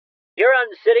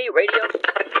Huron City Radio.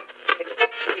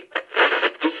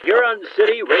 Huron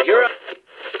City Radio.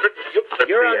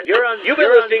 You've been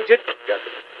listening to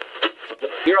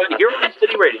Huron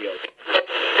City Radio.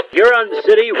 Huron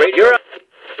City Radio.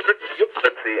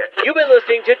 You've been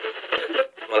listening to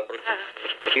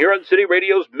Huron City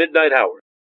Radio's Midnight Hour.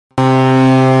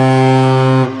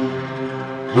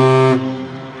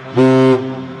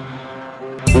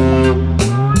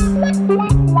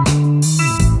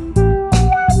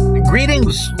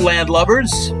 Greetings,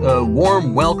 landlubbers. A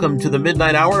warm welcome to the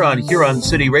Midnight Hour on Huron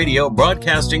City Radio,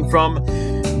 broadcasting from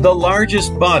the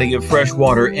largest body of fresh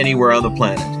water anywhere on the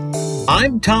planet.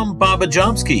 I'm Tom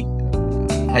Babajomsky.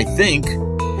 I think.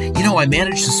 I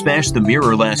managed to smash the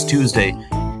mirror last Tuesday,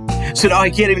 so now I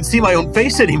can't even see my own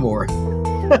face anymore.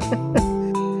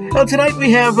 Now, tonight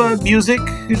we have music,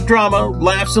 drama,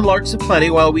 laughs, and larks aplenty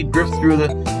while we drift through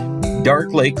the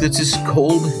dark lake that's as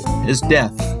cold as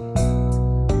death.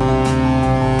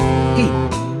 Hey,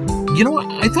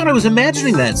 I thought I was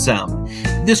imagining that sound.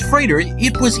 This freighter,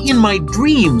 it was in my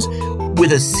dreams,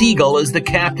 with a seagull as the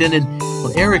captain and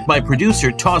Eric, my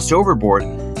producer, tossed overboard.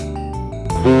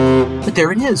 But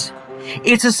there it is.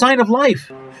 It's a sign of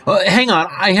life. Hang on,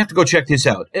 I have to go check this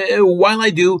out. While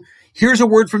I do, here's a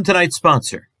word from tonight's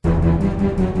sponsor.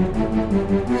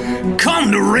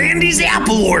 Come to Randy's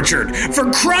Apple Orchard for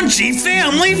crunchy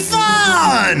family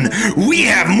fun! We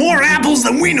have more apples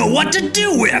than we know what to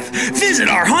do with. Visit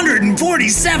our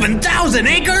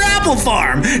 147,000-acre apple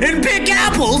farm and pick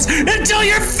apples until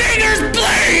your fingers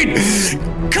bleed!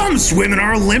 Come swim in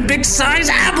our Olympic-sized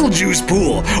apple juice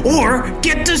pool, or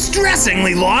get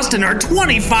distressingly lost in our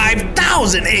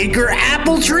 25,000-acre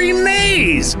apple tree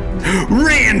maze.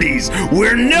 Randy's,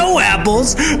 where no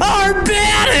apples are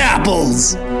bad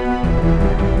apples!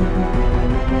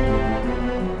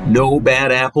 No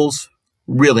bad apples?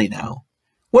 Really now?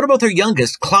 What about their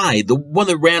youngest, Clyde, the one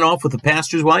that ran off with the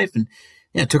pastor's wife and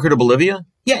took her to Bolivia?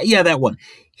 Yeah, that one.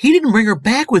 He didn't bring her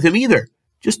back with him either.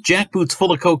 Just jackboots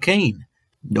full of cocaine.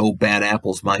 No bad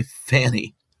apples, my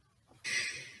Fanny.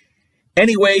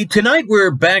 Anyway, tonight we're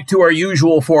back to our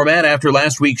usual format after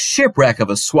last week's shipwreck of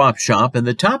a swap shop, and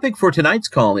the topic for tonight's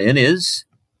call-in is...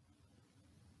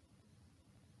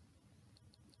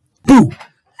 Boo!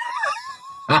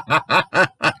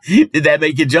 Did that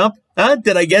make you jump? Huh?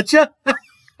 Did I get you?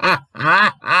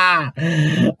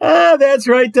 That's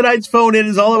right. Tonight's phone-in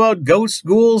is all about ghosts,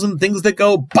 ghouls, and things that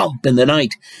go bump in the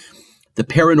night. The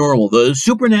paranormal, the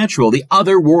supernatural, the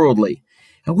otherworldly.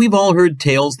 And we've all heard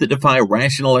tales that defy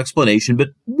rational explanation,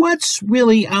 but what's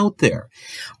really out there?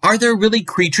 Are there really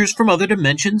creatures from other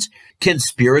dimensions? Can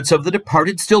spirits of the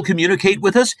departed still communicate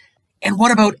with us? And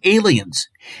what about aliens?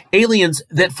 Aliens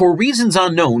that, for reasons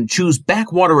unknown, choose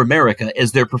backwater America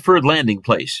as their preferred landing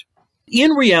place.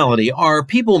 In reality, are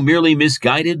people merely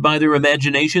misguided by their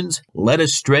imaginations, led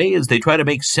astray as they try to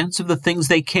make sense of the things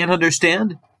they can't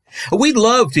understand? We'd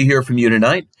love to hear from you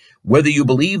tonight, whether you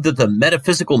believe that the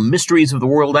metaphysical mysteries of the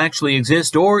world actually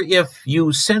exist, or if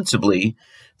you sensibly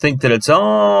think that it's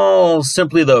all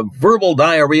simply the verbal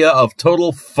diarrhea of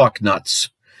total fucknuts.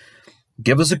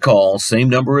 Give us a call, same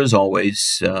number as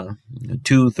always,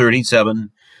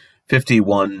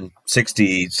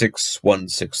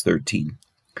 237-51-66-1613.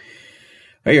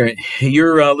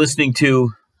 You're listening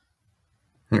to...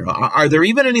 Are there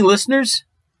even any listeners?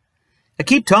 I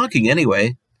keep talking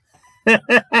anyway.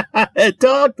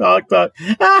 Talk.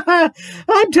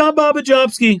 I'm Tom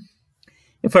Babajomsky,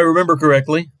 if I remember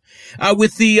correctly,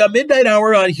 with the Midnight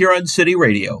Hour on Huron City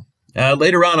Radio.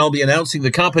 Later on, I'll be announcing the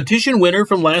competition winner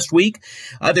from last week.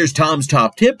 There's Tom's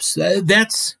Top Tips.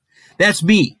 That's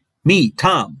me,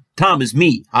 Tom. Tom is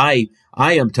me. I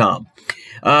am Tom.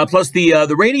 Plus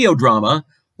the radio drama,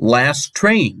 Last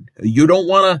Train. You don't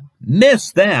want to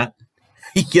miss that.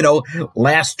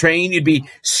 Last Train, you'd be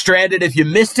stranded if you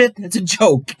missed it. It's a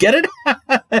joke. Get it?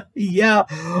 Yeah.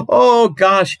 Oh,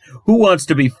 gosh. Who wants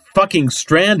to be fucking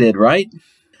stranded, right?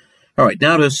 All right,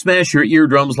 now to smash your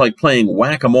eardrums like playing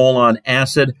whack-a-mole on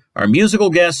acid, our musical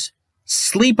guest,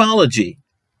 Sleepology.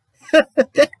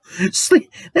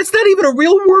 Sleep. That's not even a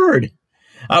real word.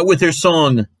 With their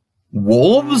song,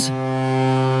 Wolves.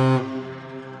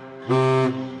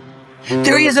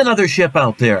 There is another ship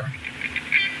out there.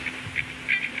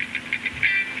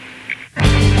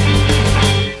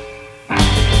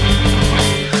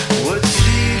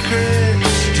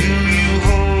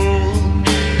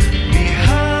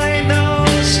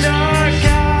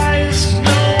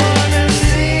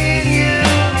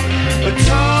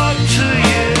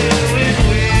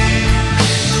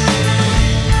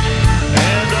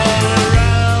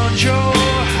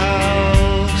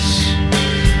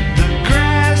 The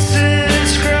grass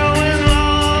is growing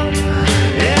long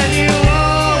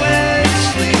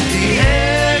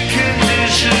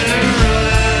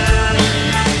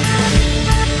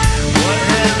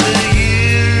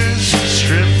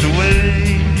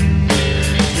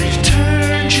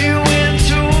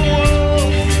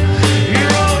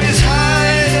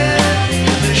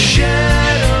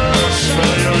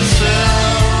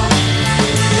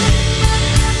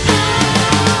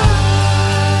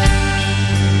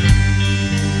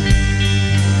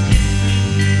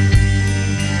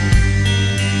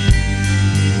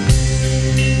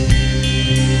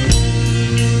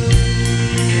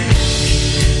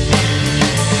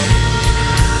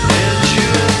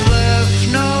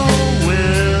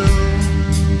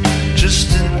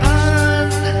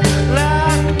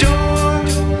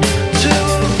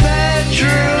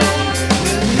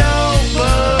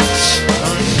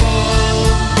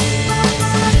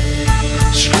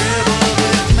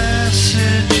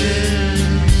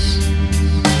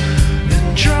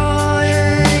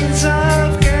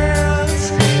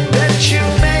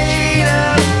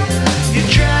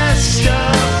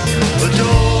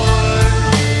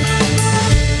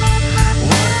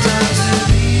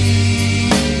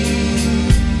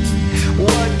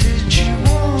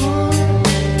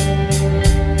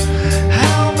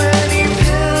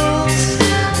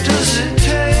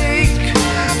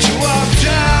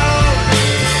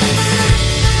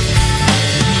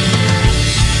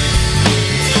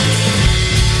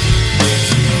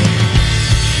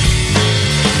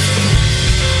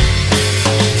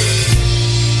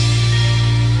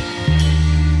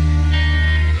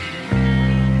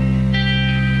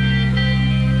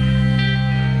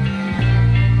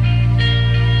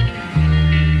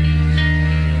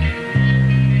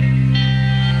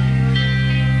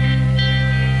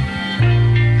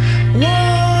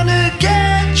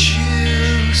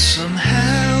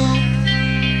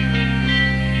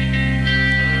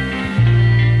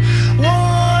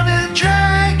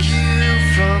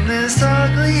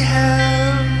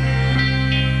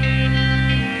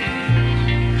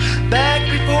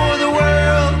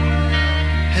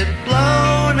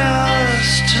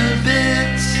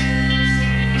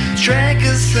drank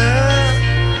us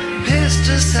up, pissed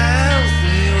us out.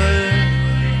 We were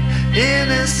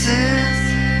innocent,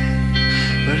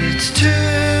 but it's too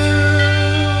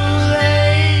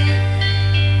late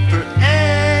for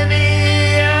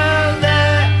any of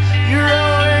that. You're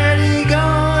already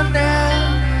gone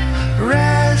now.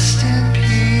 Rest in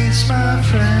peace, my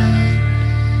friend.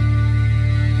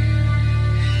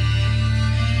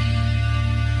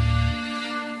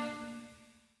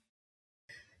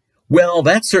 Well,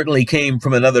 that certainly came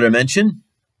from another dimension.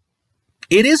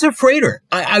 It is a freighter.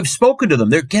 I've spoken to them.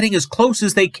 They're getting as close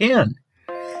as they can.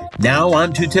 Now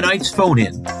on to tonight's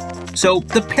phone-in. So,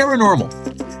 the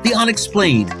paranormal, the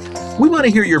unexplained. We want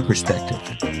to hear your perspective.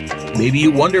 Maybe you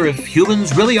wonder if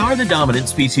humans really are the dominant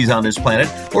species on this planet,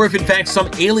 or if in fact some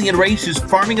alien race is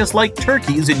farming us like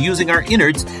turkeys and using our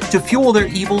innards to fuel their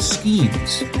evil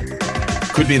schemes.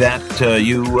 Could be that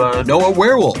you know a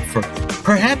werewolf, or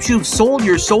perhaps you've sold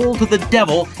your soul to the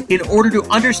devil in order to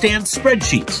understand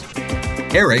spreadsheets.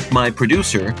 Eric, my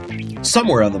producer,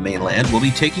 somewhere on the mainland, will be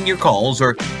taking your calls,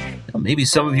 or maybe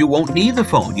some of you won't need the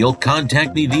phone. You'll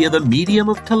contact me via the medium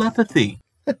of telepathy.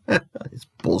 It's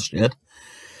bullshit.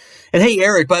 And hey,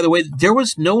 Eric, by the way, there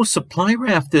was no supply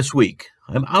raft this week.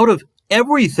 I'm out of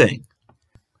everything.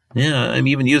 Yeah, I'm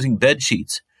even using bed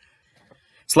sheets.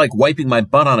 It's like wiping my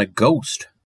butt on a ghost.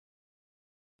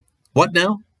 What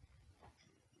now?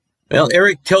 Well,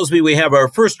 Eric tells me we have our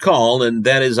first call, and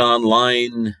that is on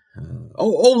line...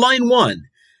 line 1.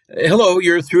 Hello,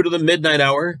 you're through to the midnight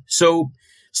hour. So,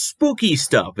 spooky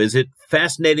stuff. Is it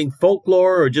fascinating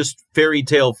folklore or just fairy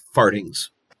tale fartings?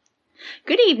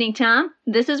 Good evening, Tom.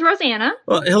 This is Rosanna.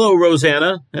 Well, hello,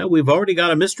 Rosanna. We've already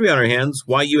got a mystery on our hands.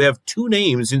 Why you have 2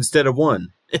 names instead of 1.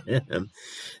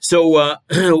 So,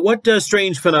 what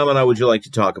strange phenomena would you like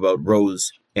to talk about,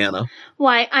 Rosanna?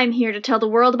 Why, I'm here to tell the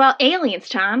world about aliens,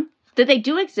 Tom. That they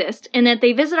do exist and that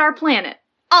they visit our planet.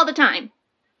 All the time.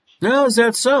 Oh, is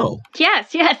that so?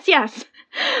 Yes.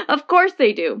 Of course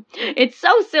they do. It's so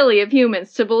silly of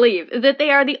humans to believe that they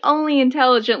are the only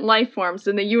intelligent life forms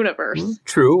in the universe.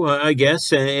 True, I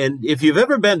guess. And if you've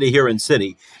ever been to Huron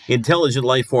City, intelligent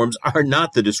life forms are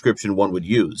not the description one would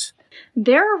use.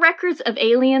 There are records of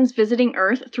aliens visiting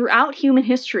Earth throughout human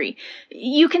history.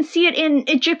 You can see it in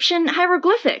Egyptian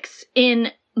hieroglyphics,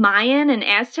 in Mayan and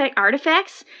Aztec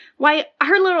artifacts. Why,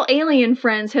 our little alien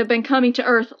friends have been coming to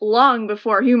Earth long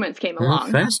before humans came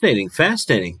along.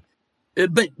 Fascinating.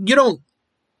 But you don't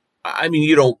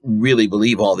really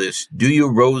believe all this, do you,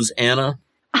 Rosanna?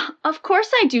 Of course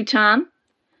I do, Tom.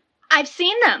 I've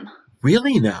seen them.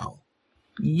 Really now?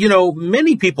 You know,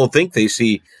 many people think they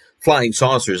see flying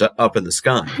saucers up in the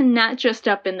sky. Not just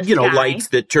up in the sky. You know, lights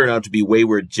that turn out to be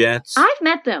wayward jets. I've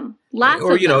met them. Lots of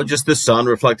them. Or, you know, just the sun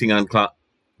reflecting on cloud.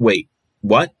 Wait,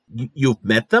 what? You've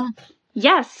met them?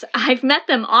 Yes, I've met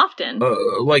them often.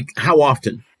 Like, how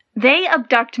often? They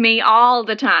abduct me all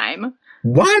the time.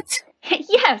 What?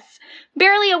 Yes.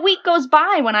 Barely a week goes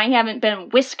by when I haven't been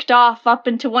whisked off up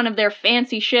into one of their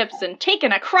fancy ships and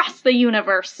taken across the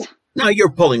universe. Now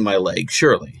you're pulling my leg,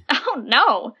 surely. Oh,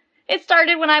 no. It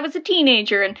started when I was a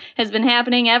teenager and has been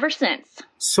happening ever since.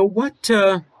 So what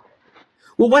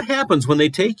happens when they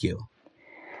take you?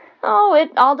 Oh, it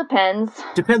all depends.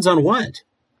 Depends on what?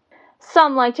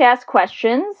 Some like to ask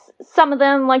questions. Some of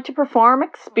them like to perform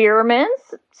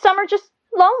experiments. Some are just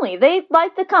lonely. They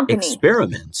like the company.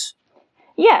 Experiments?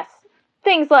 Yes.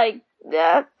 Things like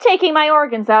taking my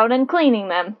organs out and cleaning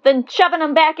them, then shoving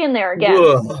them back in there again.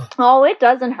 Ugh. Oh, it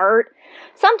doesn't hurt.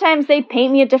 Sometimes they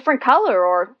paint me a different color,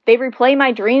 or they replay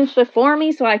my dreams before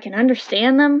me so I can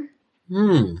understand them.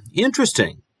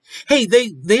 Interesting. Hey,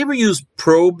 they ever use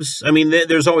probes? I mean,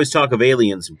 there's always talk of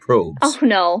aliens and probes. Oh,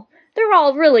 no. They're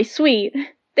all really sweet.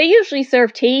 They usually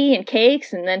serve tea and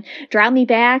cakes and then drop me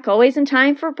back, always in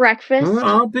time for breakfast.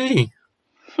 I'll be.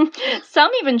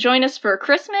 Some even join us for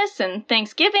Christmas and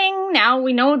Thanksgiving. Now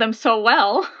we know them so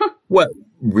well. What,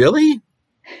 really?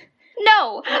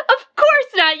 No, of course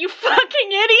not, you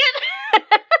fucking idiot!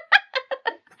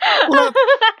 Well,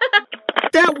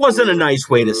 that wasn't a nice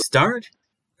way to start.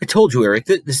 I told you, Eric,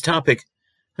 that this topic,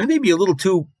 I may be a little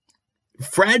too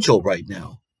fragile right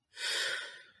now.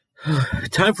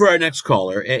 Time for our next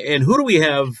caller. And who do we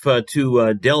have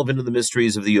to delve into the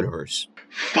mysteries of the universe?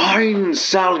 Fine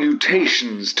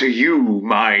salutations to you,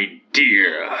 my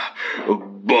dear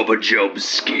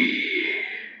Bobajobski.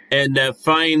 And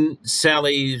fine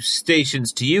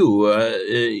salutations to you.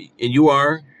 And you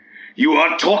are? You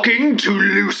are talking to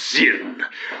Lucian,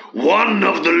 one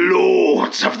of the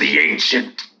lords of the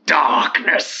ancient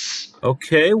darkness.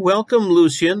 Okay, welcome,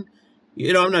 Lucian.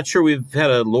 I'm not sure we've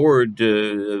had a Lord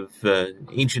of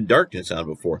Ancient Darkness on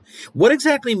before. What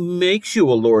exactly makes you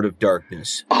a Lord of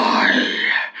Darkness? I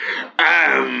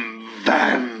am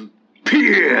Vampire.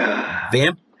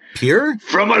 Vampire?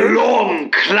 From a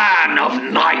long clan of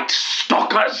night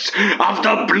stalkers of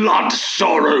the Blood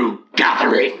Sorrow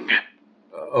Gathering.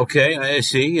 Okay, I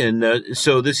see. And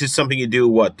so this is something you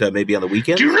do, maybe on the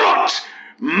weekend? Do not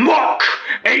mock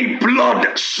a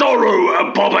Blood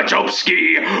Sorrow,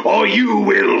 Bobajowski, or you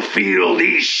will feel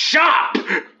the sharp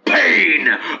pain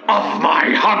of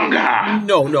my hunger.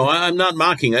 No, I'm not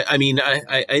mocking. I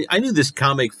knew this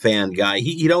comic fan guy.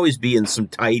 He'd always be in some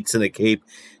tights and a cape.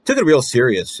 Took it real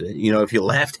serious. If you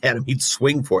laughed at him, he'd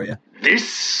swing for you.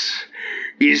 This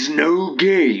is no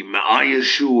game, I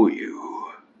assure you.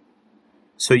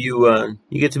 So you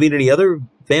get to meet any other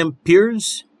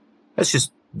vampires? That's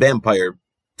just vampire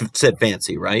said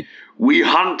fancy, right? We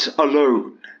hunt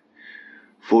alone.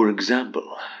 For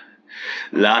example,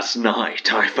 last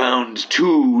night I found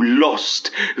 2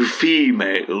 lost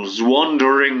females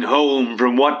wandering home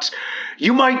from what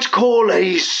you might call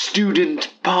a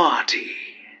student party.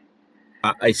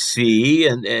 I see,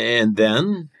 and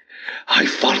then? I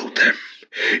followed them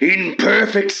in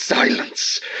perfect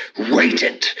silence,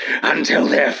 waited until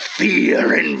their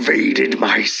fear invaded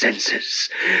my senses,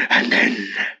 and then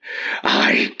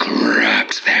I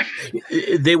grabbed them.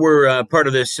 They were part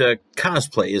of this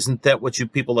cosplay, isn't that what you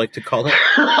people like to call it?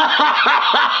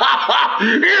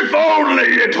 If only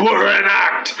it were an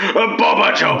act,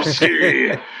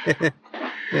 Bobajowski.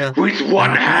 Yeah. With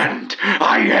one hand,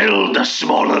 I held the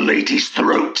smaller lady's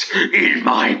throat in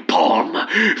my palm,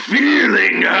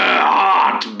 feeling her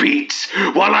heart beat,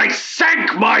 while I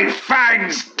sank my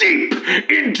fangs deep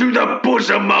into the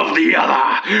bosom of the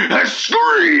other, her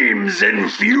screams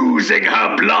infusing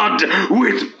her blood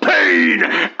with pain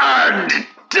and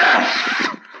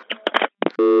death.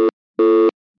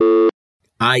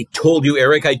 I told you,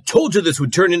 Eric. I told you this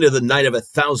would turn into the Night of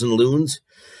 1,000 Loons.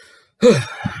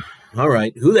 All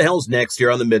right, who the hell's next here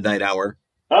on the Midnight Hour?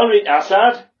 All right,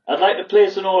 Assad. I'd like to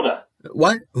place an order.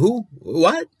 What? Who?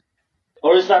 What?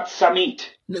 Or is that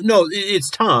Samit? No, it's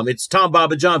Tom. It's Tom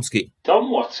Babajobski. Tom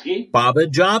Watsky?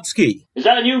 Babajobski. Is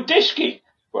that a new dishki?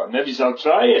 Well, maybe I'll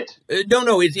try it.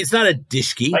 No, it's not a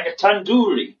dishki. Like a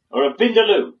tandoori or a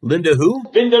vindaloo. Linda who?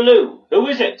 Vindaloo. Who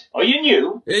is it? Are you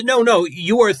new? No,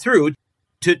 you are through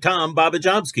to Tom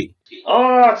Babajobski.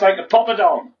 Oh, it's like a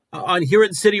poppadom. On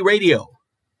Huron City Radio.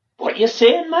 What you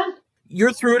saying, man?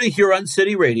 You're through to Huron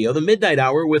City Radio, the Midnight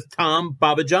Hour with Tom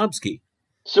Babajobski.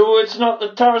 So it's not the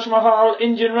Taj Mahal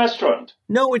Indian restaurant?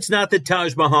 No, it's not the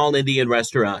Taj Mahal Indian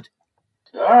restaurant.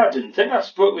 I didn't think I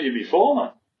spoke with you before,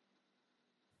 man.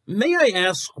 May I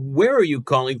ask, where are you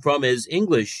calling from, as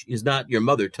English is not your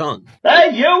mother tongue?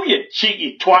 Hey, you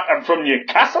cheeky twat, I'm from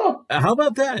Newcastle. How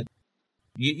about that?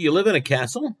 You live in a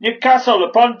castle? Newcastle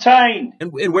upon Tyne.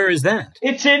 And where is that?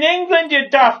 It's in England, you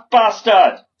daft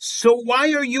bastard. So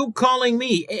why are you calling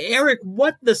me? Eric,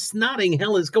 what the snotting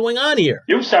hell is going on here?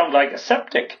 You sound like a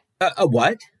septic. A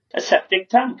what? A septic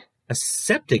tank. A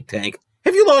septic tank?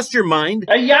 Have you lost your mind?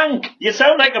 A Yank. You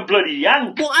sound like a bloody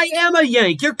Yank. Well, I am a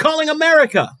Yank. You're calling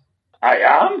America. I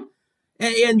am?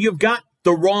 And you've got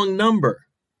the wrong number.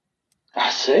 I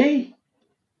see.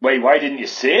 Wait, why didn't you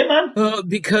say, man?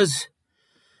 Because...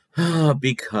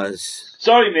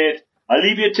 Sorry, mate. I'll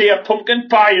leave you to your pumpkin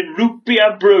pie and root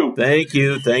beer brew.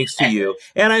 Thanks to you.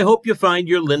 And I hope you find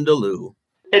your Linda Lou.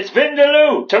 It's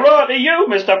Vindaloo. Ta-ra to you,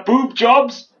 Mr. Boob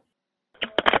Jobs.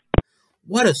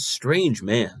 What a strange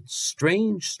man.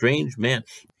 Strange man.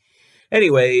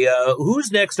 Anyway, who's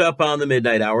next up on the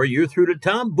Midnight Hour? You're through to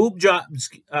Tom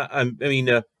Babajobski.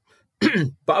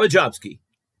 Babajobski.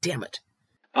 Damn it.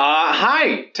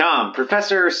 Hi, Tom.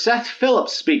 Professor Seth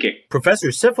Phillips speaking.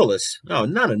 Professor Syphilis? Oh,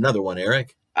 not another one,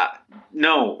 Eric.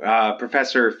 No,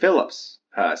 Professor Phillips.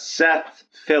 Seth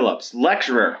Phillips,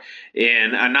 lecturer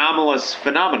in anomalous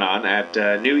phenomenon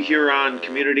at New Huron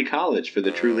Community College for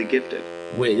the truly gifted.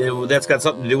 Wait, that's got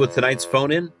something to do with tonight's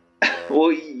phone-in?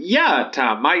 Well, yeah,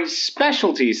 Tom. My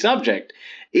specialty subject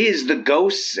is the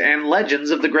ghosts and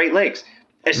legends of the Great Lakes,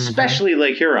 especially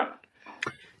Lake Huron.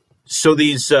 So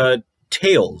these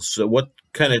tales, what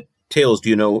kind of tales do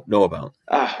you know about?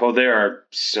 Well, there are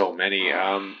so many.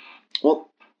 Well,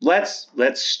 let's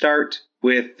start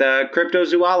with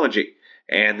cryptozoology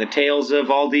and the tales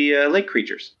of all the lake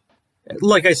creatures.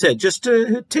 Like I said, just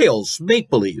tales,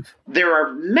 make-believe. There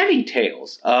are many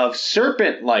tales of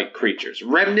serpent-like creatures,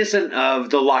 reminiscent of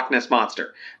the Loch Ness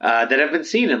Monster, that have been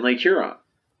seen in Lake Huron.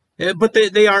 But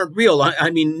they aren't real.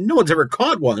 I mean, no one's ever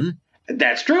caught one.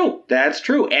 That's true.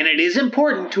 And it is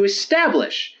important to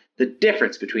establish the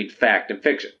difference between fact and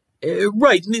fiction.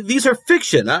 Right, these are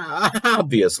fiction,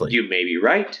 obviously. You may be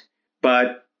right,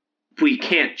 but we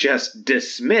can't just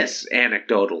dismiss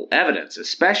anecdotal evidence,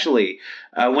 especially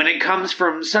when it comes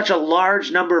from such a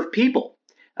large number of people,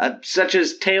 such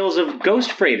as tales of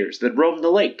ghost freighters that roam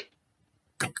the lake.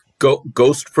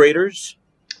 Ghost freighters?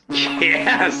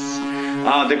 Yes!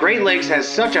 The Great Lakes has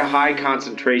such a high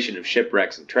concentration of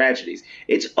shipwrecks and tragedies,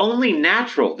 it's only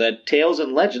natural that tales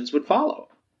and legends would follow.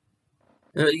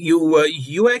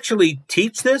 You actually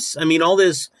teach this? I mean, all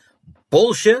this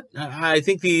bullshit, I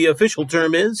think the official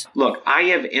term is? Look, I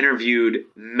have interviewed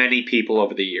many people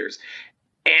over the years,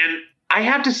 and I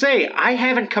have to say, I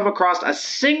haven't come across a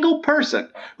single person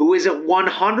who isn't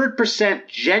 100%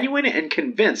 genuine and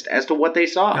convinced as to what they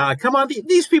saw. Come on,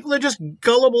 these people are just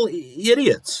gullible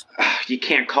idiots. You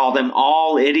can't call them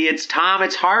all idiots, Tom.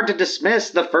 It's hard to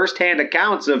dismiss the first-hand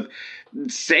accounts of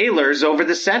sailors over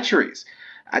the centuries.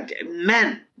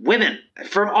 Men, women,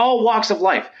 from all walks of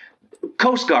life.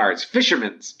 Coast guards,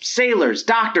 fishermen, sailors,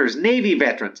 doctors, Navy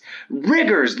veterans,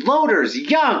 riggers, loaders,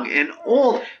 young and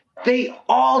old. They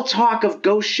all talk of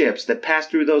ghost ships that pass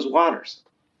through those waters.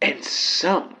 And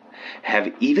some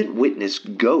have even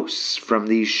witnessed ghosts from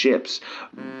these ships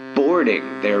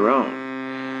boarding their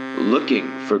own, looking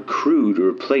for crew to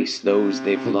replace those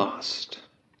they've lost.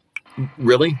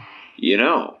 Really? You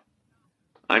know,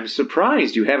 I'm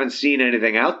surprised you haven't seen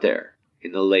anything out there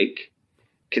in the lake,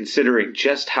 considering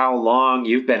just how long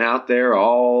you've been out there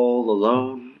all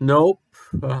alone. Nope.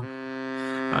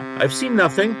 I've seen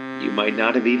nothing. You might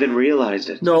not have even realized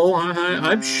it. No,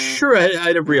 I'm sure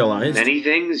I'd have realized. Many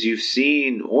things you've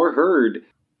seen or heard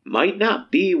might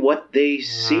not be what they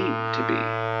seem to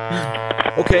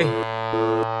be. Okay.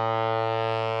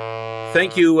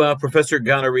 Thank you, Professor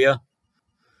Gonorrhea.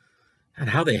 And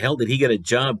how the hell did he get a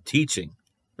job teaching?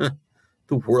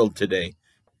 The world today.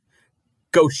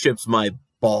 Ghost ships my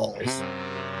balls.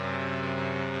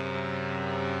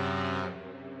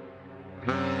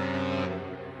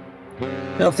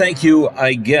 Well, thank you,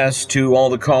 I guess, to all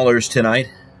the callers tonight.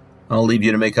 I'll leave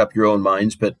you to make up your own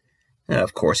minds, but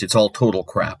of course, it's all total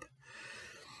crap.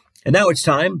 And now it's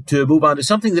time to move on to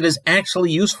something that is actually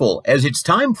useful, as it's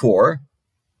time for...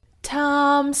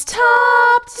 Tom's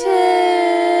Top Tips!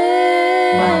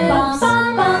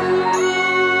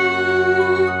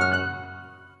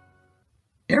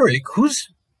 Eric, who's...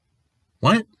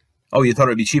 What? Oh, you thought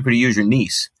it would be cheaper to use your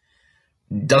niece.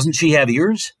 Doesn't she have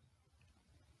ears?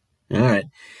 All right.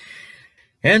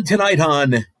 And tonight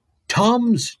on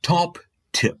Tom's Top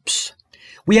Tips,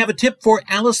 we have a tip for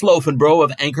Alice Loafenbro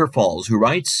of Anchor Falls, who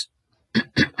writes,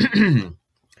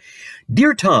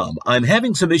 Dear Tom, I'm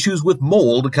having some issues with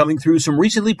mold coming through some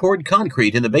recently poured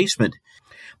concrete in the basement.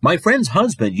 My friend's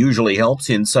husband usually helps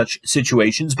in such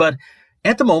situations, but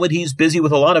at the moment he's busy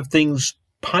with a lot of things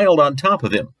piled on top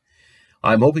of him.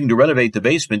 I'm hoping to renovate the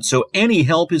basement, so any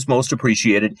help is most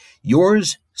appreciated.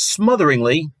 Yours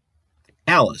smotheringly,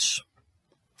 Alice.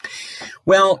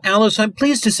 Well, Alice, I'm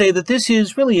pleased to say that this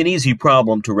is really an easy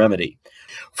problem to remedy.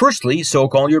 Firstly,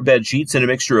 soak all your bed sheets in a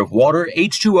mixture of water,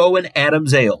 H2O, and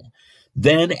Adam's ale.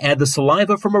 Then add the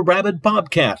saliva from a rabid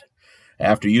bobcat.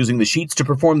 After using the sheets to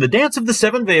perform the dance of the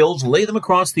seven veils, lay them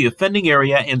across the offending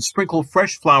area and sprinkle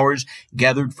fresh flowers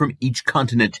gathered from each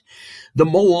continent. The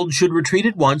mold should retreat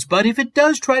at once, but if it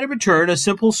does try to return, a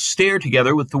simple stare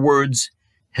together with the words,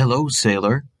 "Hello,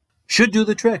 sailor," should do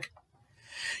the trick.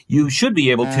 You should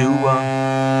be able to,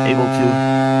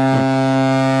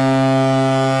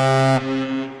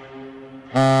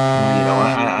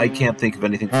 I can't think of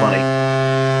anything funny.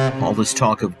 All this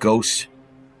talk of ghosts.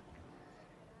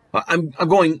 I'm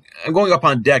going up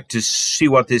on deck to see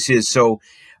what this is. So,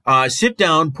 sit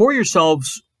down, pour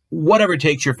yourselves whatever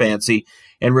takes your fancy,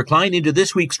 and recline into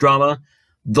this week's drama,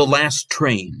 The Last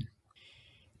Train.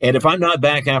 And if I'm not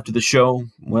back after the show,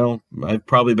 well, I've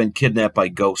probably been kidnapped by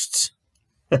ghosts.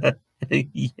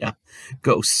 Yeah,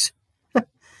 ghosts.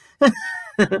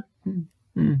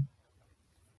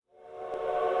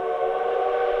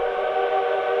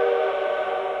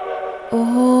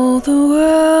 Oh, the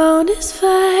world is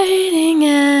fighting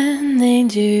and they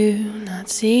do not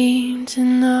seem to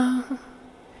know.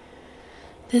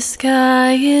 The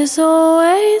sky is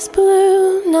always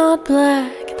blue, not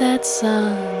black, that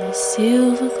sun is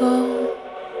silver gold.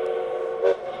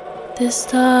 The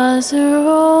stars are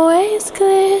always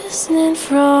glistening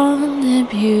from the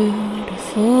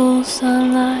beautiful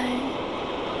sunlight.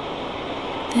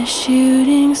 The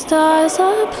shooting stars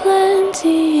are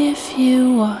plenty if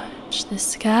you watch the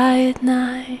sky at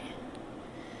night.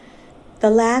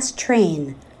 The Last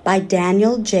Train by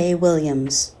Daniel J.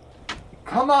 Williams.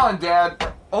 Come on,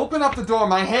 Dad. Open up the door.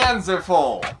 My hands are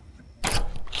full.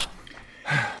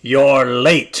 You're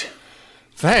late.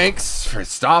 Thanks for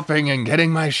stopping and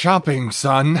getting my shopping,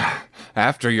 son.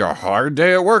 After your hard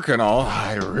day at work and all,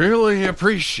 I really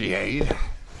appreciate.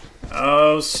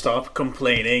 Oh, stop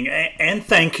complaining. And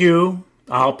thank you.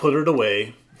 I'll put it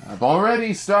away. I've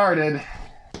already started.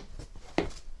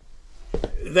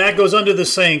 That goes under the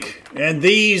sink, and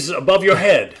these above your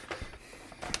head.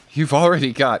 You've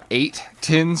already got 8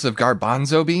 tins of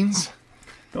garbanzo beans?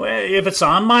 Well, if it's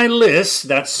on my list,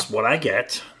 that's what I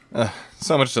get.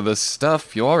 So much of this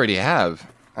stuff you already have.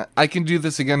 I can do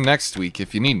this again next week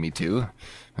if you need me to.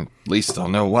 At least I'll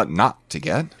know what not to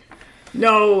get.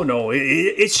 No,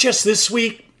 it's just this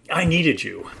week I needed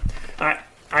you. I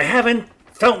haven't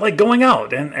felt like going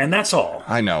out, and that's all.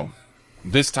 I know.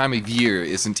 This time of year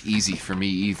isn't easy for me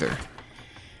either.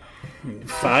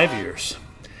 5 years.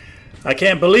 I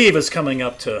can't believe it's coming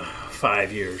up to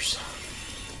 5 years.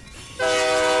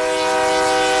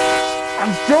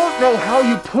 I don't know how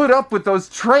you put up with those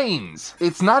trains.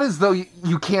 It's not as though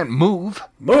you can't move.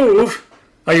 Move?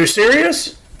 Are you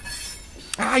serious?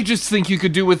 I just think you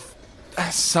could do with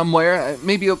somewhere,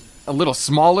 maybe a little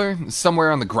smaller,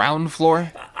 somewhere on the ground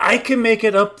floor. I can make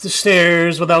it up the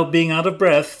stairs without being out of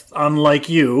breath, unlike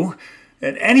you.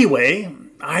 And anyway,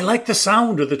 I like the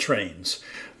sound of the trains.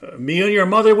 Me and your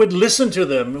mother would listen to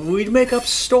them. We'd make up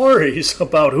stories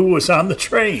about who was on the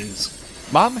trains.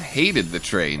 Mom hated the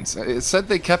trains. It said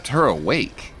they kept her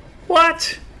awake.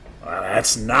 What? Well,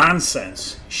 that's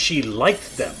nonsense. She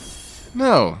liked them.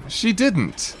 No, she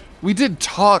didn't. We did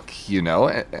talk, you know,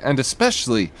 and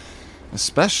especially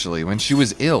when she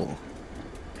was ill.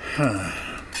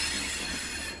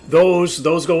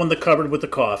 Those go in the cupboard with the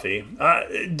coffee.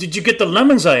 Did you get the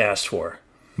lemons I asked for?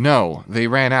 No, they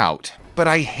ran out. But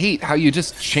I hate how you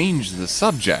just changed the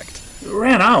subject.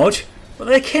 Ran out? Well,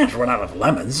 they can't run out of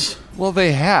lemons. Well,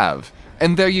 they have.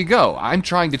 And there you go. I'm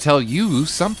trying to tell you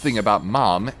something about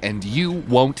Mom, and you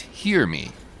won't hear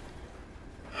me.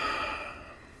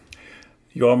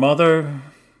 Your mother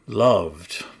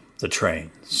loved the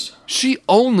trains. She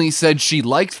only said she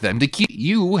liked them to keep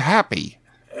you happy.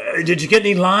 Did you get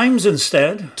any limes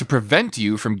instead? To prevent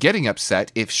you from getting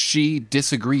upset if she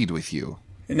disagreed with you.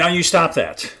 Now you stop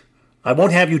that. I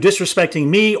won't have you disrespecting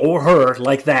me or her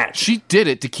like that. She did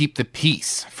it to keep the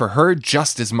peace, for her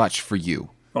just as much for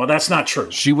you. Oh, that's not true.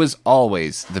 She was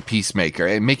always the peacemaker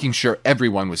and making sure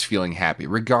everyone was feeling happy,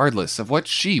 regardless of what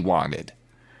she wanted.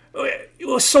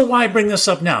 So why bring this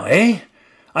up now, eh?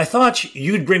 I thought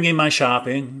you'd bring in my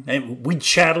shopping, and we'd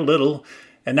chat a little,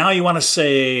 and now you want to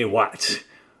say what?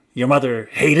 Your mother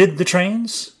hated the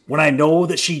trains? When I know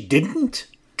that she didn't?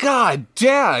 God,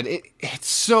 Dad, it's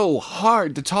so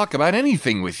hard to talk about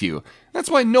anything with you. That's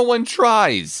why no one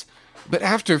tries. But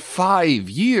after 5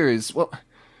 years, well,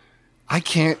 I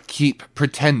can't keep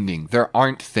pretending there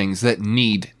aren't things that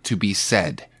need to be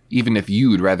said, even if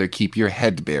you'd rather keep your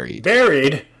head buried.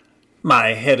 Buried?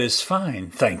 My head is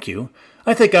fine, thank you.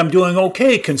 I think I'm doing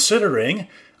okay considering.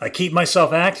 I keep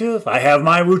myself active, I have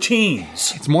my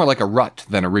routines. It's more like a rut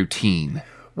than a routine.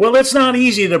 Well, it's not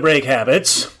easy to break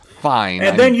habits. Fine.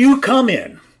 And then you come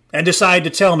in and decide to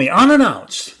tell me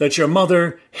unannounced that your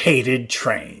mother hated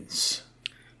trains.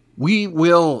 We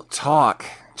will talk,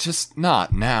 just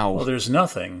not now. Well, there's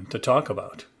nothing to talk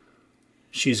about.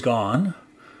 She's gone,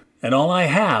 and all I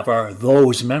have are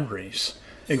those memories,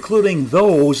 including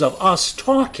those of us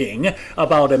talking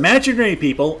about imaginary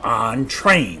people on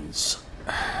trains.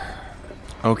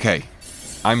 Okay,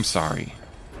 I'm sorry.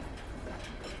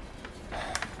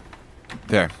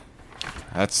 There.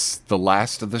 That's the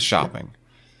last of the shopping.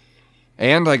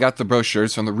 And I got the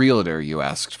brochures from the realtor you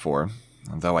asked for,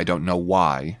 though I don't know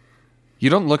why. You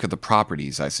don't look at the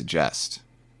properties I suggest.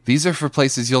 These are for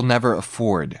places you'll never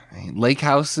afford. Lake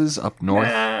houses up north.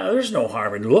 There's no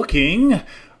harm in looking.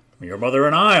 Your mother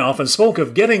and I often spoke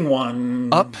of getting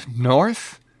one. Up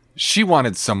north? She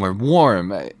wanted somewhere warm,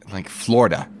 like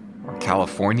Florida or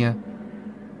California.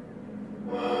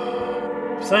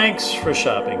 Thanks for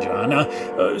shopping,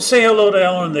 John. Say hello to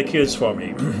Ellen and the kids for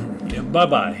me.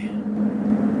 Bye-bye.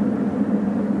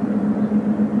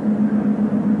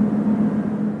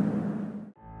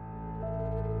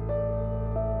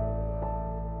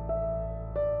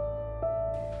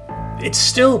 It's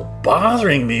still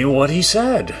bothering me what he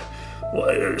said.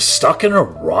 Stuck in a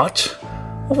rut?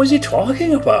 What was he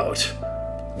talking about?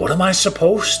 What am I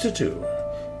supposed to do?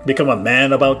 Become a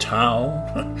man about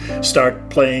town?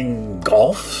 Start playing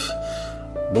golf?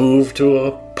 Move to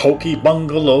a pokey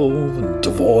bungalow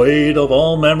devoid of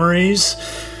all memories?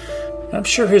 I'm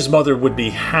sure his mother would be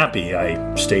happy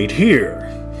I stayed here,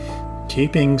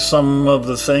 keeping some of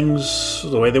the things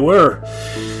the way they were.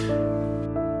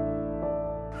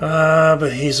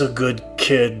 But he's a good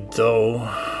kid, though.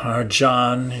 Our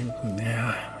John,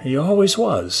 he always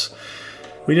was.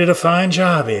 We did a fine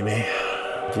job, Amy,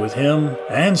 with him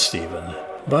and Stephen.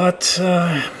 But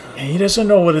he doesn't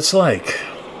know what it's like.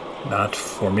 Not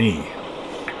for me.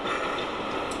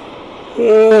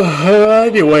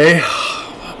 Anyway,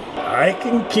 I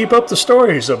can keep up the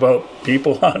stories about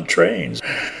people on trains.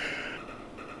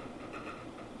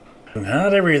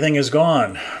 Not everything is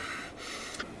gone.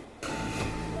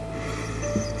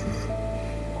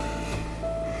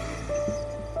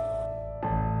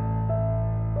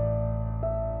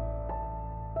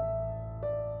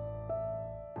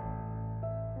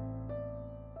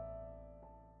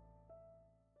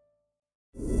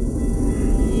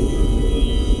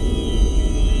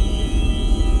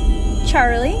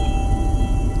 Charlie?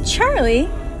 Charlie?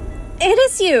 It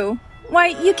is you. Why,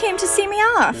 you came to see me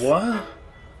off. What?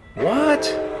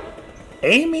 What?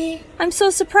 Amy? I'm so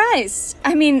surprised.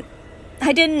 I mean,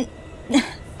 I didn't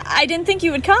think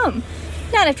you would come.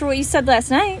 Not after what you said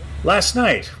last night. Last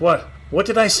night? What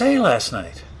did I say last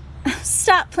night?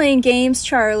 Stop playing games,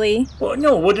 Charlie. Well,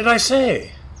 no, what did I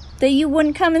say? That you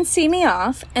wouldn't come and see me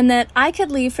off, and that I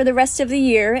could leave for the rest of the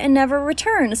year and never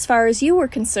return as far as you were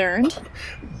concerned.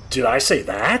 Did I say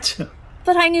that?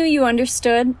 But I knew you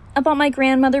understood about my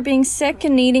grandmother being sick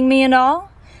and needing me and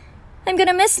all. I'm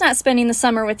gonna miss not spending the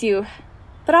summer with you.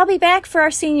 But I'll be back for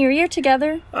our senior year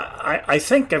together. I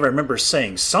think I remember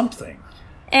saying something.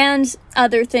 And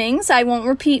other things I won't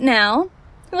repeat now.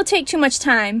 It will take too much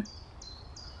time.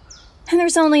 And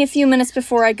there's only a few minutes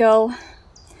before I go.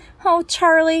 Oh,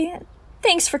 Charlie,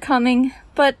 thanks for coming.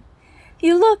 But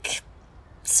you look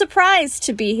surprised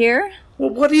to be here.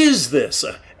 Well, what is this?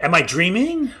 Am I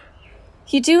dreaming?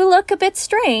 You do look a bit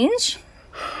strange.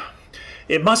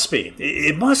 It must be.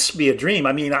 It must be a dream.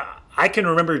 I mean, I can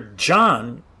remember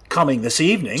John coming this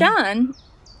evening. John?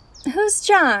 Who's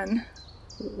John?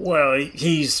 Well,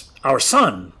 he's our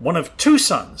son. One of two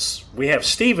sons. We have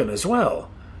Stephen as well.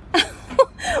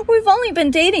 We've only been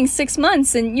dating 6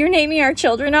 months and you're naming our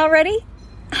children already?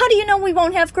 How do you know we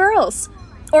won't have girls?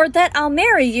 Or that I'll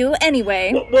marry you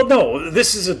anyway? Well, no,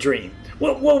 this is a dream.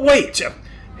 Well, wait.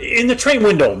 In the train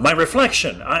window, my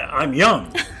reflection. I'm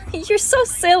young. You're so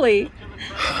silly.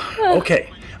 Okay,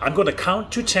 I'm going to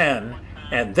count to 10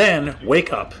 and then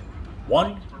wake up.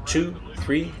 1, 2,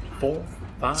 3, 4,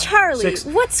 5, Charlie, 6,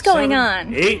 what's going 7,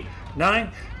 on? 8,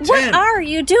 9, 10. What are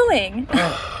you doing?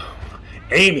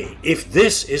 Amy, if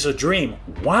this is a dream,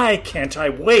 why can't I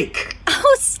wake?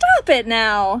 Oh, stop it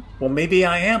now. Well, maybe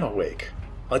I am awake.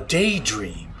 A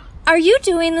daydream. Are you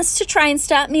doing this to try and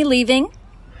stop me leaving?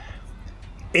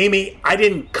 Amy, I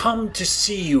didn't come to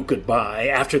see you goodbye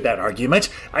after that argument.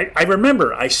 I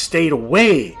remember I stayed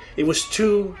away. It was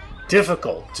too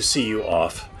difficult to see you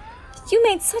off. You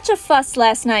made such a fuss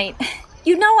last night.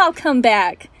 You know I'll come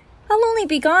back. I'll only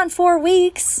be gone 4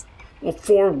 weeks. Well,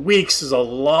 4 weeks is a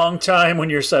long time when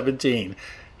you're 17,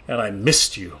 and I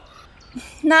missed you.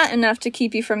 Not enough to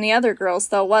keep you from the other girls,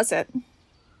 though, was it?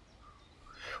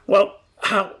 Well,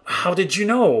 how did you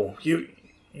know?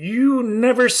 You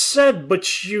never said,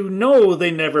 but you know they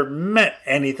never meant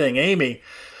anything, Amy.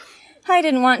 I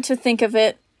didn't want to think of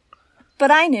it,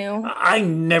 but I knew. I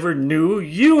never knew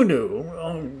you knew.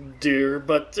 Oh, dear,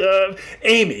 but,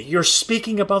 Amy, you're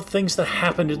speaking about things that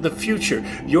happened in the future.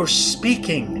 You're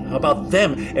speaking about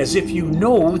them as if you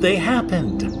know they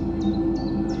happened.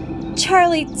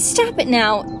 Charlie, stop it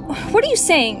now. What are you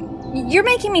saying? You're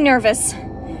making me nervous.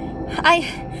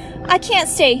 I can't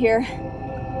stay here.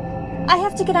 I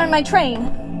have to get on my train.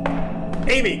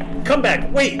 Amy, come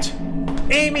back. Wait.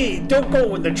 Amy, don't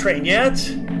go in the train yet.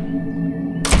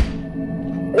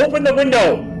 Open the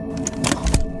window.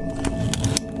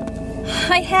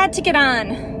 I had to get on.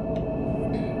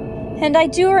 And I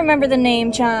do remember the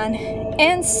name John.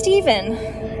 And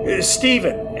Stephen.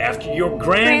 Stephen, after your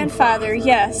grandfather,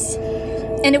 yes.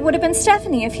 And it would have been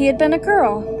Stephanie if he had been a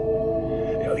girl.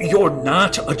 You're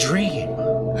not a dream.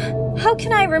 How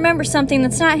can I remember something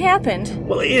that's not happened?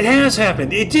 Well, it has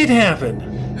happened. It did happen.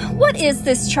 What is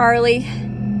this, Charlie?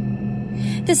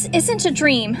 This isn't a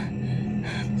dream.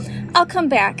 I'll come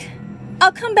back.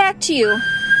 I'll come back to you.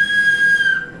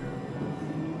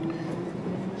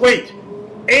 Wait!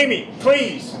 Amy,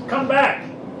 please, come back!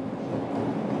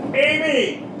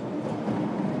 Amy!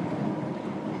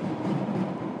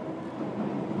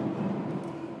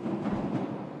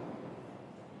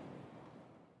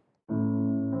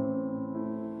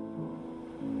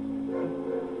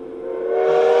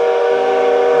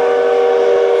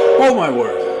 Oh, my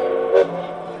word.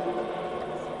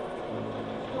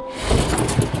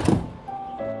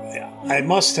 I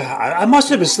must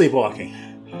have been sleepwalking.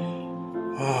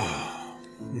 Oh.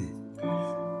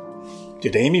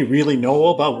 Did Amy really know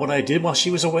about what I did while she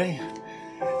was away?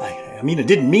 I mean, it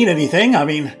didn't mean anything. I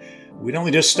mean, we'd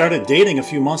only just started dating a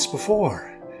few months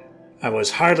before. I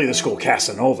was hardly the school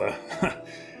Casanova.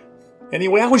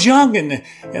 Anyway, I was young, and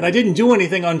I didn't do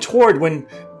anything untoward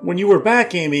when you were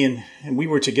back, Amy, and we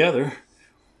were together.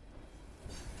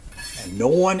 And no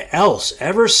one else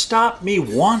ever stopped me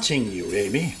wanting you,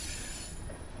 Amy.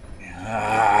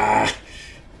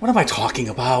 What am I talking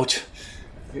about?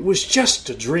 It was just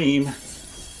a dream.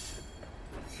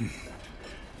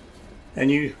 And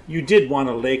you did want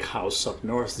a lake house up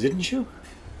north, didn't you?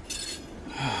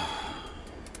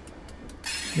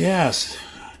 Yes.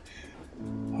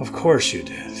 Of course you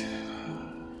did.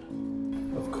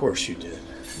 Of course you did.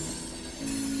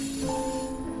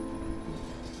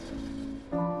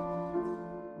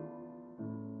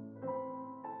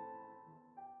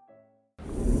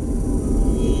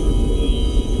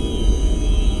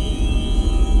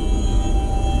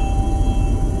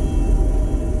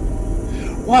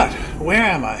 What? Where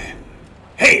am I?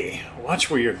 Hey, watch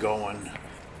where you're going.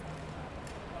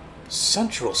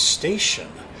 Central Station?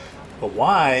 But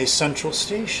why Central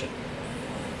Station?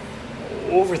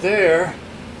 Over there.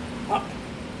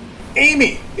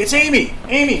 Amy! It's Amy!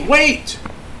 Amy, wait!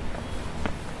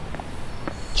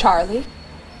 Charlie?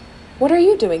 What are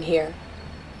you doing here?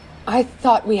 I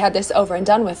thought we had this over and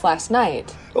done with last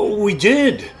night. Oh, we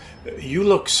did. You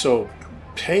look so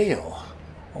pale.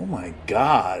 Oh my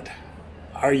God.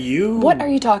 Are you... What are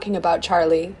you talking about,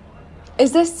 Charlie?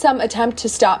 Is this some attempt to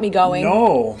stop me going?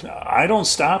 No, I don't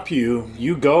stop you.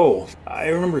 You go. I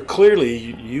remember clearly,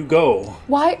 you go.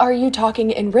 Why are you talking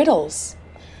in riddles?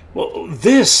 Well,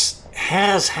 this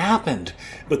has happened.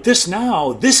 But this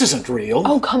isn't real.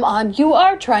 Oh, come on. You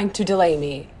are trying to delay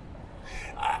me.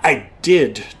 I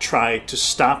did try to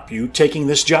stop you taking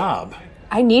this job.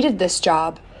 I needed this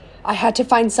job. I had to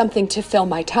find something to fill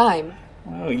my time.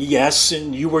 Oh, yes,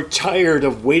 and you were tired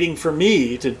of waiting for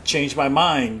me to change my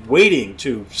mind, waiting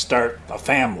to start a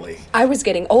family. I was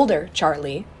getting older,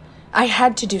 Charlie. I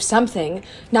had to do something,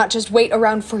 not just wait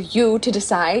around for you to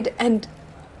decide, and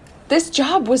this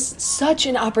job was such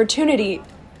an opportunity.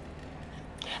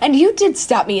 And you did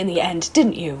stop me in the end,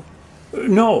 didn't you?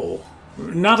 No,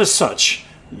 not as such.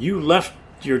 You left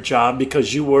your job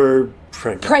because you were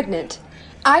pregnant. Pregnant.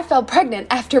 I fell pregnant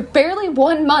after barely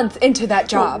 1 month into that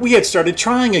job. Well, we had started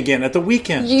trying again at the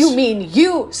weekends. You mean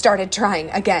you started trying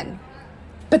again?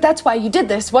 But that's why you did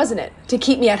this, wasn't it? To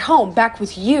keep me at home, back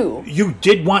with you. You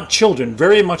did want children,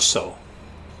 very much so.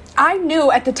 I knew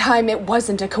at the time it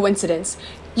wasn't a coincidence.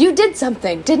 You did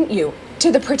something, didn't you,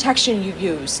 to the protection you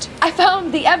used? I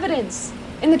found the evidence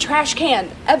in the trash can,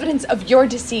 evidence of your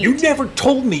deceit. You never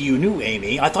told me you knew,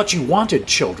 Amy. I thought you wanted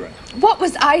children. What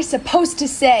was I supposed to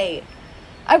say?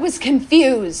 I was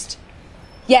confused.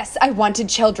 Yes, I wanted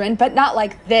children, but not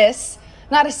like this.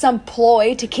 Not as some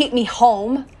ploy to keep me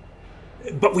home.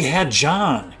 But we had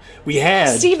John. We had...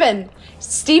 Stephen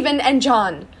and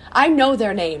John. I know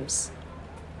their names.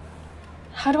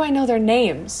 How do I know their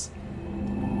names?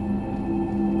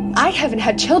 I haven't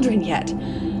had children yet.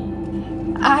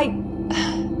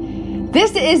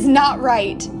 This is not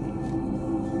right.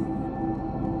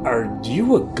 Are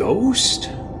you a ghost?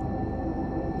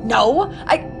 No,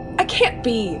 I can't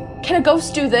be. Can a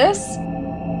ghost do this?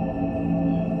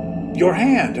 Your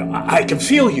hand. I can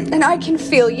feel you. And I can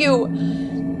feel you.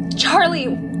 Charlie,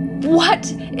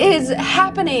 what is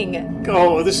happening?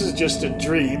 Oh, this is just a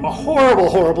dream. A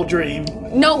horrible, horrible dream.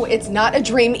 No, it's not a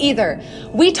dream either.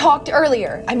 We talked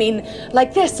earlier. I mean,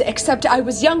 like this, except I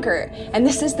was younger. And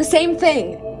this is the same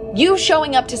thing. You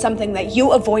showing up to something that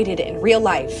you avoided in real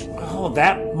life. Oh,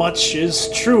 that much is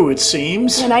true, it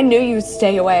seems. And I knew you'd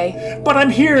stay away. But I'm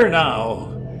here now.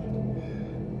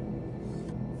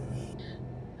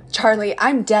 Charlie,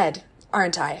 I'm dead,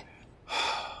 aren't I?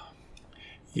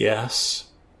 Yes.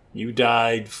 You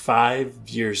died 5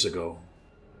 years ago.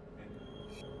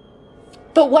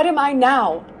 But what am I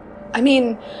now? I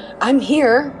mean, I'm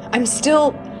here. I'm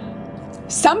still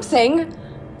something.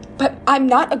 But I'm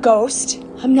not a ghost.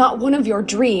 I'm not one of your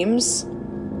dreams.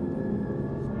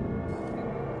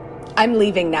 I'm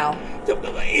leaving now.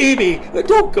 Amy,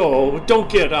 don't go. Don't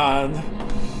get on.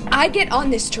 I get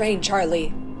on this train,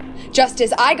 Charlie. Just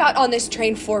as I got on this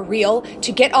train for real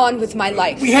to get on with my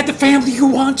life. We had the family you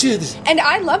wanted. And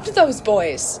I loved those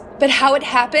boys. But how it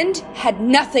happened had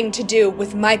nothing to do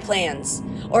with my plans.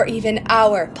 Or even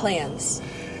our plans.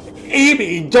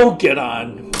 Amy, don't get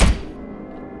on.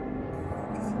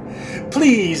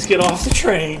 Please get off the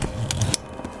train.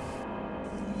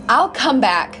 I'll come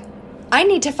back. I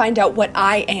need to find out what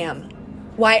I am.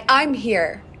 Why I'm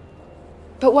here.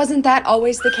 But wasn't that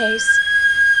always the case?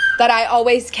 that I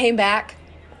always came back?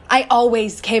 I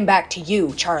always came back to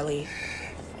you, Charlie.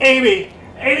 Amy!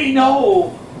 Amy,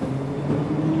 no!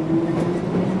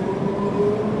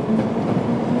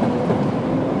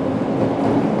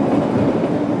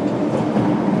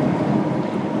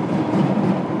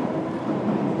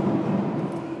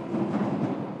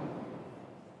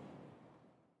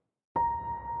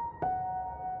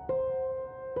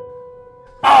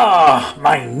 Ah,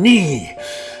 my knee!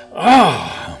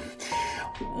 Ah,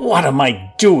 what am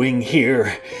I doing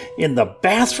here? In the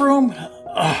bathroom?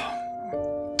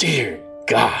 Oh, dear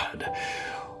God.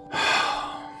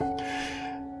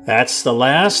 That's the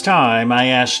last time I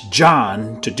asked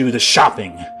John to do the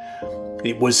shopping.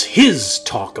 It was his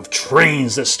talk of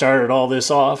trains that started all this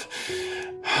off.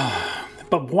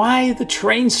 But why the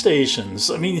train stations?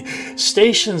 I mean,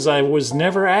 stations I was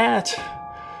never at.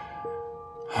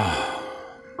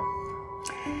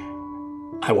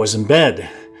 I was in bed,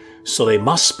 so they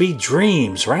must be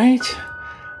dreams, right?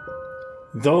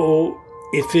 Though,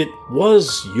 if it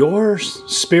was your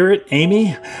spirit,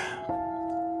 Amy,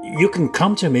 you can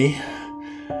come to me.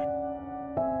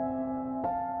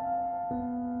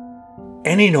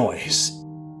 Any noise,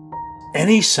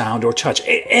 any sound or touch,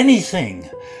 anything.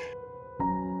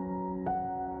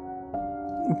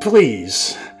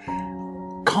 Please,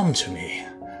 come to me.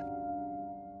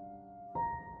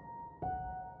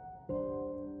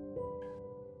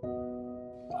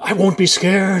 I won't be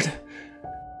scared.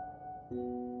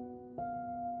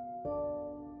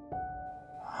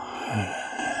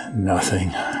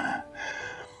 Nothing.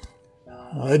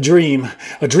 A dream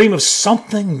of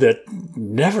something that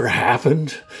never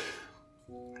happened.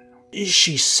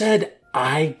 She said,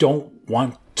 I don't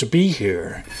want to be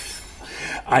here.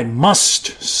 I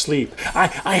must sleep. I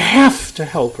have to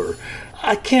help her.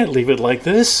 I can't leave it like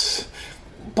this.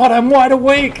 But I'm wide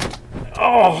awake.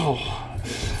 Oh.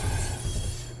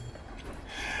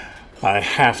 I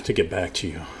have to get back to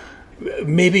you.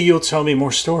 Maybe you'll tell me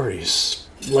more stories,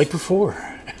 like before.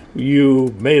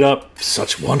 You made up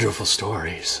such wonderful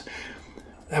stories.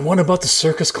 That one about the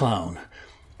circus clown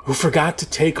who forgot to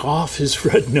take off his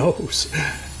red nose,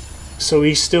 so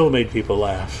he still made people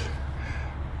laugh.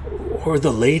 Or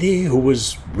the lady who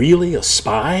was really a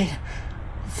spy,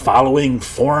 following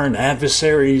foreign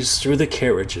adversaries through the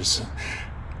carriages.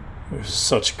 They're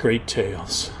such great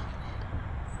tales.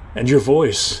 And your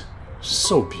voice,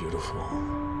 so beautiful.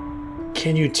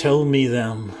 Can you tell me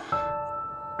them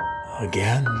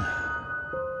again?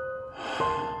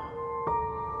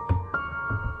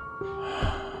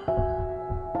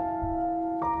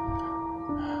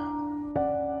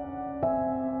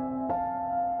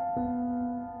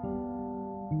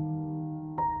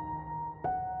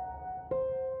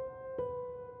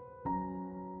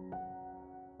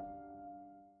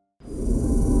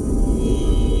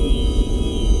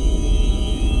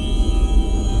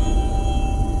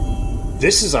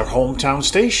 This is our hometown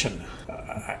station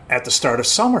at the start of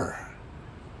summer.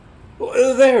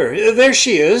 There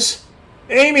she is.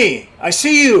 Amy, I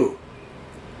see you.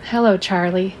 Hello,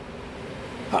 Charlie.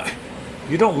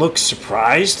 You don't look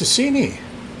surprised to see me.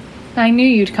 I knew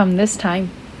you'd come this time.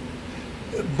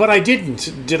 But I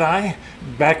didn't, did I?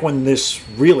 Back when this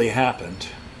really happened.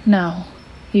 No,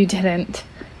 you didn't.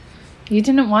 You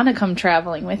didn't want to come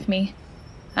traveling with me.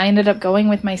 I ended up going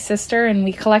with my sister, and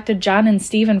we collected John and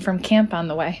Stephen from camp on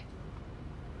the way.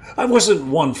 I wasn't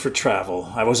one for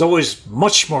travel. I was always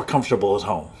much more comfortable at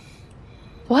home.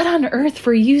 What on earth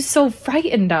were you so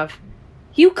frightened of?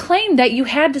 You claimed that you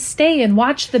had to stay and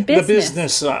watch the business. The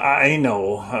business, I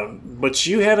know. But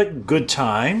you had a good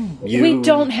time. We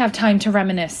don't have time to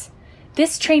reminisce.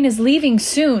 This train is leaving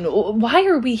soon. Why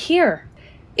are we here?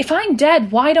 If I'm dead,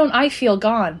 why don't I feel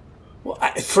gone? Well,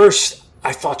 at first,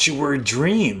 I thought you were a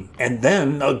dream, and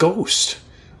then a ghost.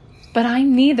 But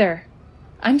I'm neither.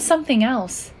 I'm something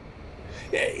else.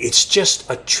 It's just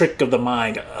a trick of the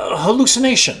mind, a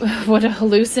hallucination. Would a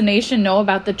hallucination know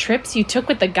about the trips you took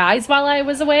with the guys while I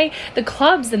was away? The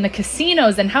clubs and the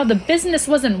casinos and how the business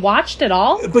wasn't watched at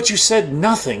all? But you said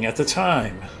nothing at the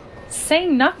time.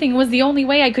 Saying nothing was the only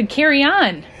way I could carry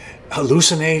on.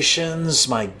 Hallucinations,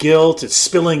 my guilt, it's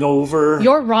spilling over.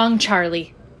 You're wrong,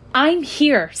 Charlie. I'm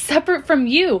here, separate from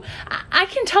you. I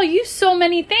can tell you so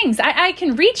many things. I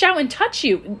can reach out and touch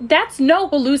you. That's no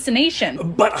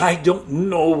hallucination. But I don't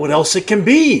know what else it can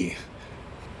be.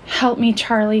 Help me,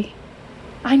 Charlie.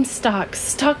 I'm stuck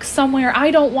somewhere I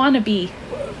don't want to be.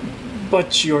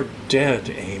 But you're dead,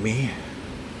 Amy.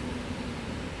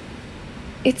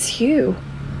 It's you.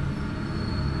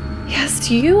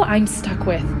 Yes, you I'm stuck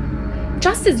with.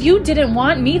 Just as you didn't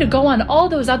want me to go on all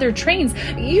those other trains,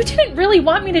 you didn't really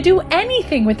want me to do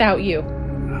anything without you.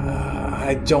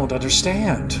 I don't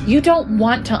understand. You don't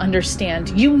want to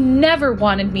understand. You never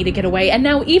wanted me to get away, and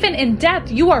now even in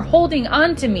death, you are holding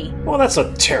on to me. Well, that's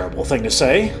a terrible thing to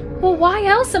say. Well, why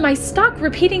else am I stuck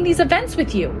repeating these events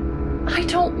with you? I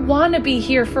don't want to be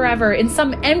here forever in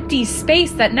some empty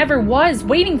space that never was,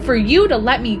 waiting for you to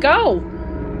let me go.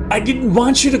 I didn't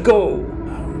want you to go,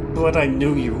 but I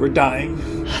knew you were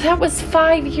dying. That was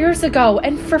 5 years ago,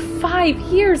 and for 5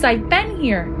 years I've been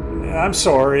here. I'm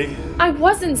sorry. I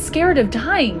wasn't scared of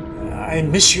dying. I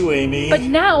miss you, Amy. But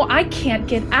now I can't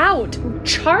get out.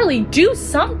 Charlie, do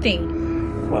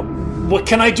something. Well, what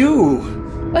can I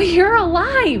do? You're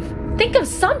alive. Think of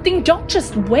something. Don't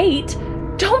just wait.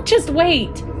 Don't just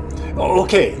wait.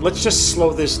 Okay, let's just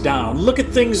slow this down. Look at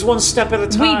things one step at a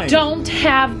time. We don't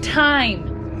have time.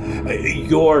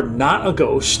 You're not a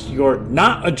ghost. You're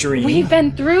not a dream. We've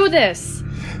been through this.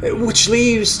 Which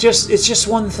leaves it's just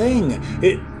one thing.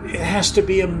 It has to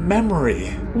be a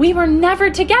memory. We were never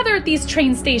together at these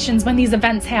train stations when these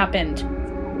events happened.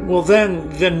 Well,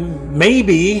 then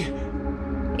maybe.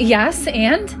 Yes,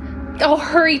 and? Oh,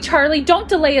 hurry, Charlie. Don't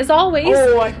delay as always.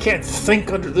 Oh, I can't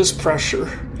think under this pressure.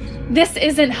 This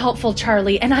isn't helpful,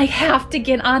 Charlie, and I have to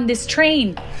get on this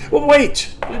train. Well,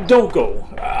 wait. Don't go.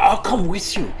 I'll come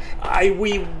with you.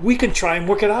 We can try and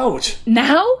work it out.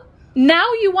 Now?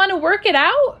 Now you want to work it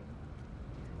out?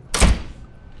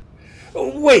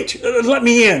 Wait. Let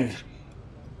me in.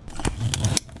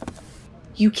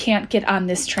 You can't get on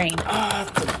this train.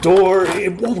 The door,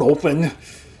 it won't open.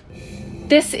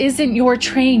 This isn't your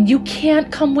train. You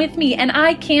can't come with me, and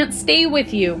I can't stay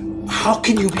with you. How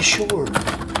can you be sure?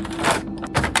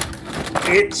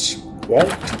 It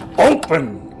won't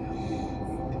open.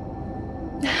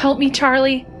 Help me,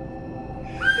 Charlie.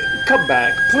 Come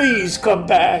back. Please come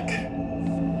back.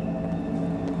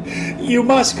 You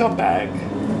must come back.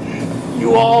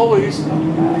 You always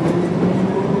come back.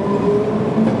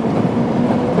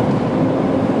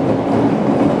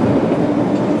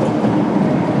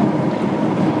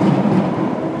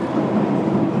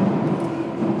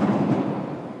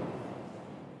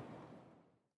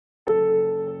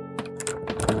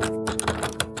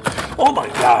 Oh my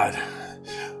God.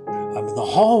 I'm in the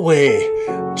hallway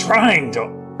trying to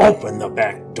open the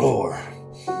back door.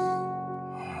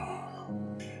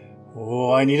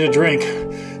 Oh, I need a drink.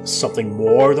 Something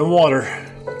more than water.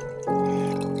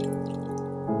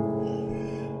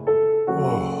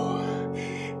 Oh,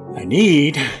 I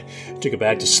need to go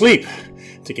back to sleep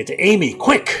to get to Amy,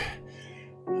 quick.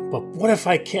 But what if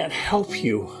I can't help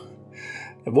you?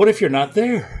 And what if you're not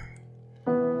there?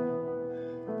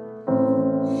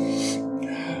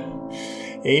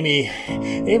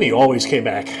 Amy always came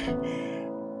back.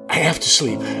 I have to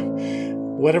sleep.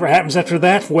 Whatever happens after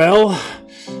that, well...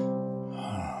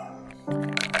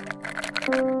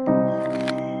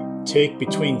 Take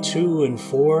between 2 and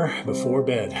 4 before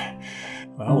bed.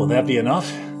 Well, will that be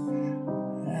enough?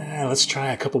 Let's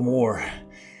try a couple more.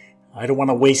 I don't want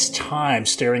to waste time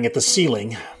staring at the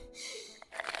ceiling.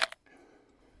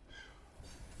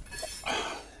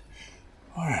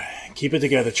 All right, keep it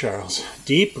together, Charles.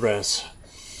 Deep breaths.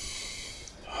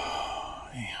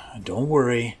 Don't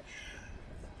worry.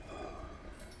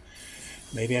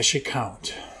 Maybe I should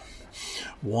count.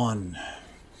 1,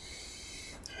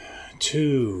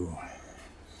 2,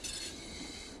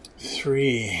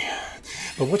 3.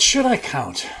 But what should I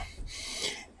count?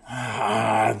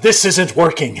 This isn't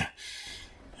working.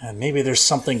 Maybe there's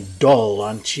something dull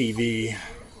on TV.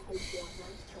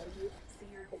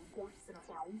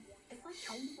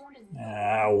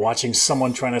 Watching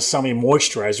someone trying to sell me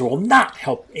moisturizer will not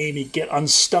help Amy get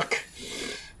unstuck.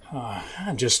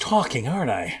 I'm just talking,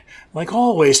 aren't I? Like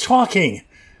always, talking.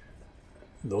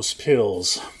 Those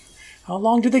pills. How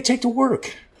long do they take to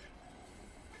work?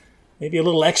 Maybe a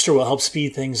little extra will help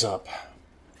speed things up.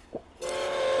 Oh,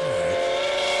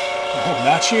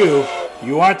 not you.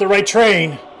 You aren't the right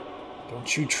train.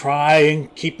 Don't you try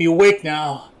and keep me awake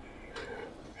now.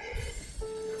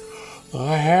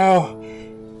 I have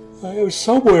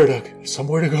somewhere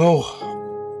to go.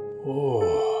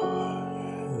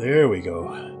 Oh, there we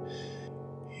go.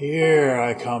 Here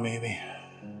I come, Amy.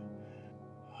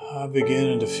 I'm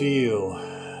beginning to feel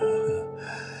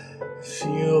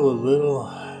a little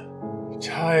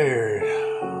tired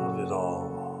of it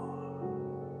all.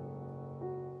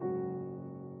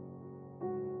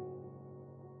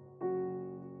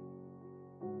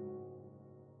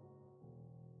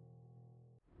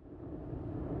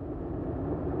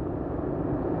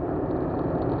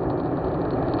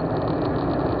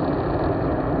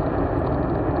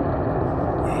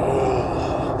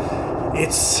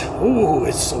 It's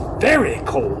so very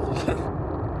cold.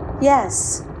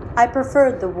 Yes, I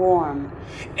preferred the warm.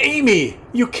 Amy,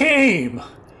 you came!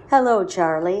 Hello,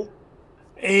 Charlie.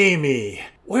 Amy,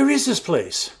 where is this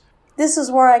place? This is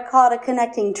where I caught a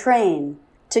connecting train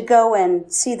to go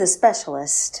and see the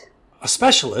specialist. A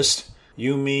specialist?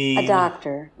 You mean... A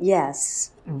doctor,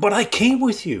 yes. But I came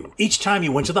with you. Each time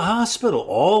you went to the hospital,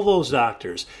 all those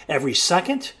doctors. Every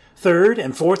second, third,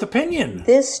 and fourth opinion.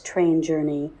 This train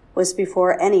journey was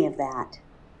before any of that.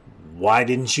 Why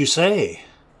didn't you say?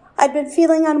 I'd been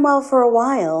feeling unwell for a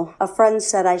while. A friend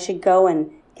said I should go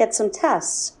and get some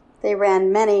tests. They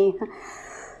ran many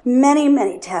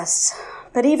tests.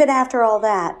 But even after all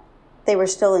that, they were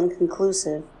still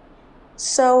inconclusive.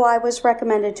 So I was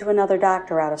recommended to another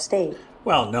doctor out of state.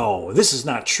 Well, no, this is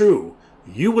not true.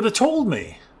 You would have told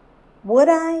me. Would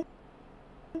I?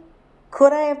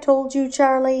 Could I have told you,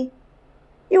 Charlie?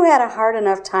 You had a hard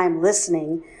enough time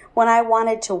listening when I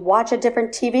wanted to watch a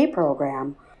different TV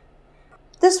program.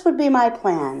 This would be my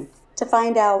plan, to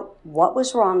find out what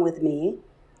was wrong with me,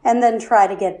 and then try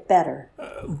to get better.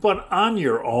 But on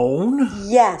your own?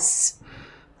 Yes,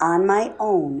 on my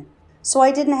own. So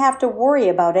I didn't have to worry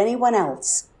about anyone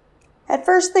else. At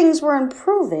first things were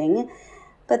improving,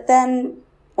 but then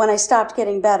when I stopped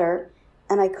getting better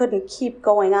and I couldn't keep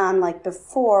going on like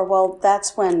before, well,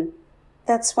 that's when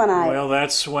I... Well,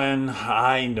 that's when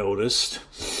I noticed.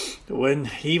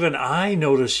 When even I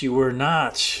noticed you were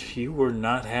not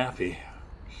happy.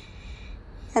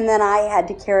 And then I had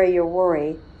to carry your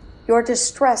worry, your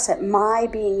distress at my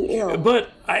being ill. But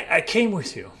I came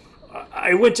with you.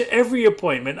 I went to every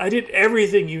appointment. I did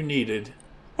everything you needed.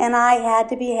 And I had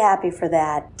to be happy for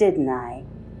that, didn't I?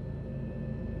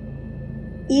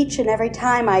 Each and every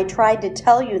time I tried to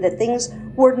tell you that things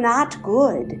were not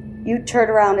good, you'd turn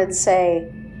around and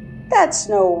say, "That's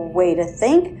no way to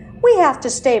think. We have to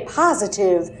stay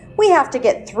positive. We have to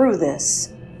get through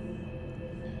this."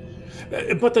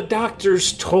 But the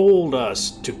doctors told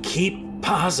us to keep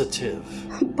positive.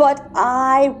 But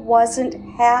I wasn't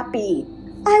happy.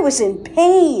 I was in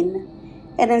pain.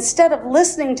 And instead of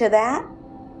listening to that,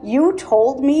 you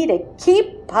told me to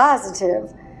keep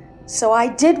positive. So I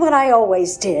did what I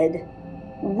always did.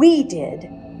 We did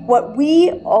what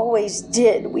we always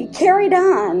did. We carried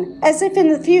on as if in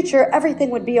the future everything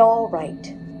would be all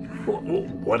right.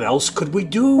 What else could we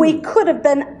do? We could have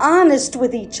been honest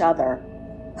with each other.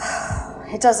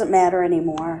 It doesn't matter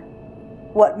anymore.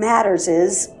 What matters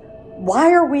is,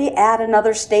 why are we at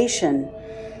another station?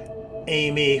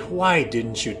 Amy, why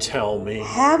didn't you tell me?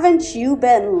 Haven't you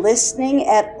been listening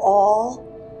at all?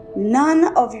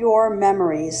 None of your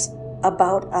memories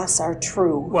about us are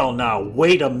true. Well, now,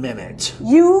 wait a minute.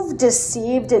 You've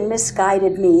deceived and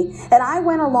misguided me, and I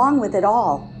went along with it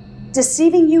all.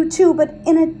 Deceiving you too, but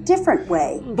in a different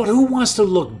way. But who wants to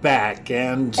look back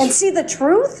and see the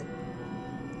truth?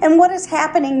 And what is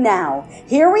happening now?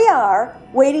 Here we are,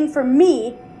 waiting for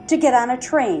me to get on a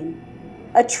train.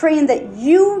 A train that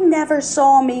you never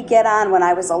saw me get on when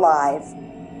I was alive.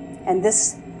 And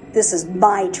this is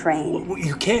my train. Well,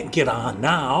 you can't get on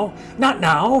now. Not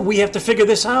now. We have to figure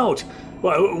this out.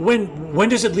 When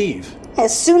does it leave?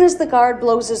 As soon as the guard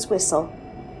blows his whistle.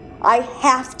 I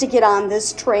have to get on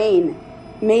this train.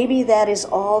 Maybe that is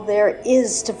all there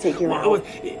is to figure out.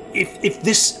 If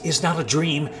this is not a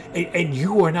dream, and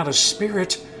you are not a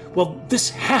spirit, well, this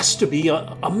has to be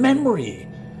a memory.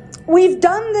 We've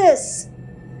done this.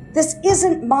 This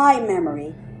isn't my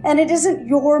memory, and it isn't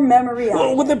your memory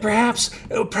either. Well, then perhaps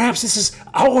this is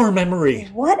our memory.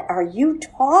 What are you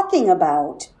talking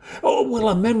about? Oh, well,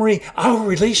 a memory our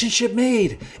relationship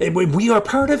made, and we are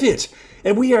part of it,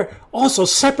 and we are also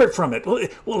separate from it.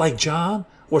 Well, like John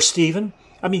or Stephen.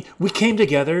 I mean, we came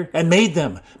together and made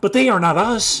them, but they are not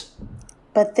us.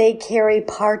 But they carry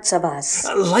parts of us.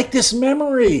 Like this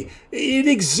memory. It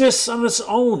exists on its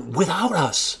own without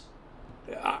us.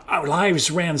 Our lives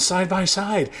ran side by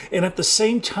side, and at the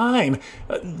same time,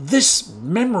 this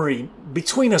memory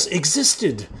between us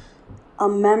existed. A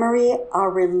memory our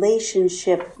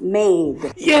relationship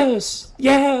made. Yes.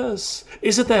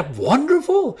 Isn't that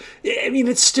wonderful? I mean,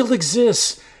 it still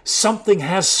exists. Something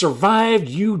has survived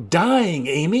you dying,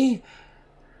 Amy.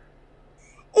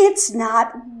 It's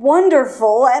not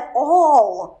wonderful at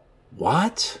all.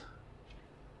 What?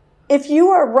 If you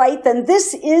are right, then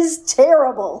this is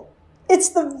terrible. It's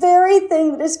the very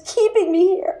thing that is keeping me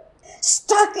here.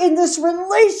 Stuck in this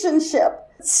relationship.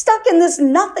 Stuck in this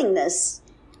nothingness.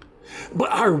 But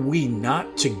are we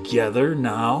not together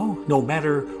now, no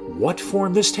matter what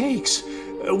form this takes?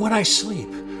 When I sleep,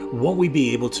 won't we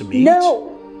be able to meet? No,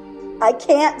 I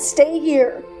can't stay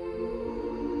here.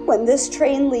 When this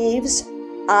train leaves,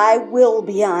 I will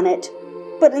be on it.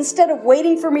 But instead of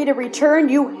waiting for me to return,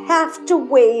 you have to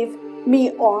wave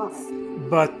me off.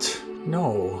 But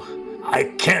no, I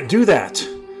can't do that.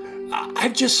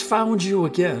 I've just found you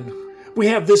again. We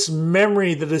have this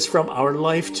memory that is from our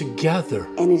life together.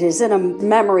 And it is in a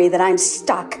memory that I'm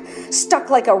stuck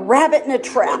like a rabbit in a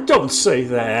trap. Don't say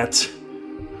that.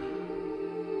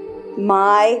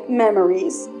 My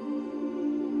memories.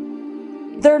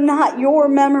 They're not your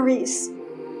memories.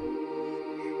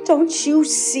 Don't you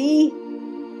see?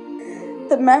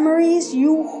 The memories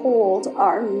you hold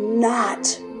are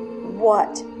not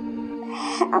what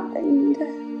happened.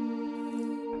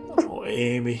 Oh,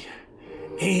 Amy,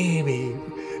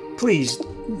 please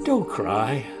don't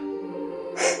cry.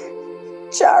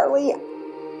 Charlie,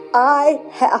 I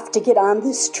have to get on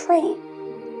this train.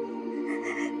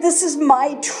 This is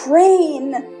my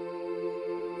train.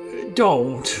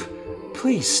 Don't.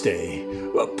 Please stay.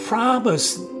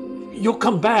 Promise you'll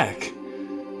come back.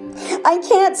 I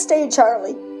can't stay,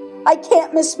 Charlie. I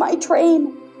can't miss my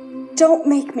train. Don't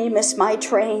make me miss my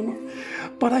train.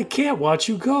 But I can't watch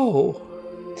you go.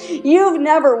 You've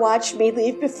never watched me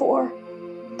leave before.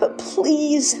 But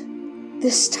please,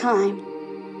 this time,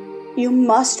 you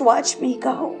must watch me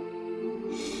go.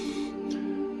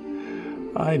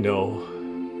 I know.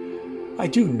 I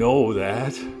do know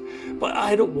that. But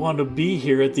I don't want to be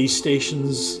here at these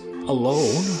stations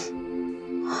alone.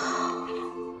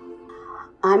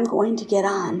 I'm going to get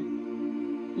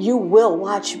on. You will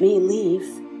watch me leave.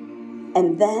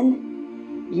 And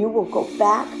then you will go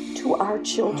back to our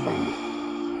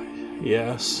children.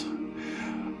 Yes.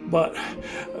 But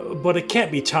it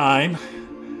can't be time.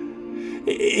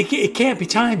 It can't be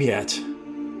time yet.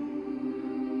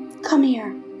 Come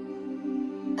here.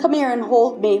 Come here and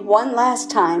hold me one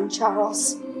last time,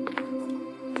 Charles.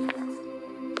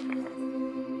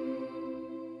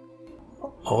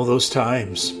 All those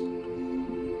times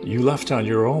you left on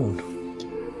your own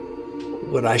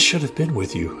when I should have been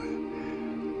with you.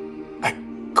 I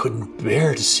couldn't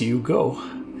bear to see you go.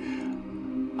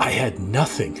 I had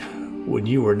nothing when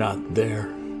you were not there.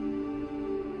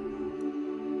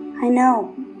 I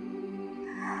know.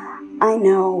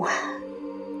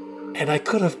 And I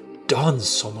could have done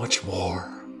so much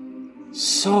more.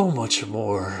 So much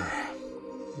more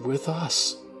with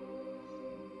us.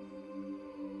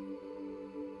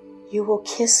 You will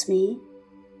kiss me,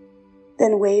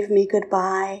 then wave me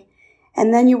goodbye,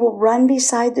 and then you will run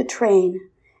beside the train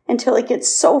until it gets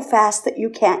so fast that you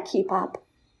can't keep up.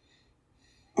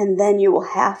 And then you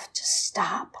will have to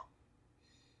stop.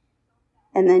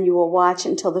 And then you will watch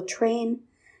until the train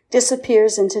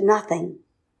disappears into nothing.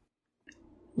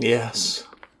 Yes,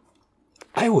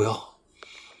 I will.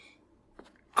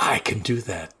 I can do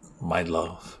that, my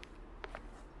love.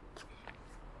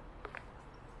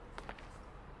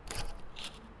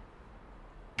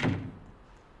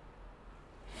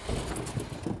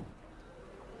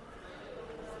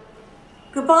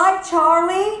 Goodbye,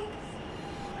 Charlie.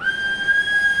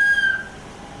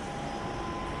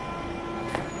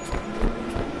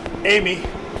 Amy.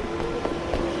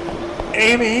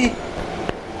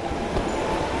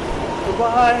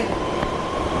 Goodbye.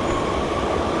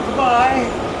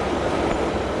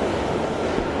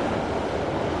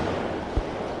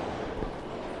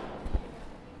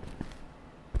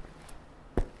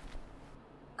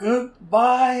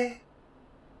 Goodbye.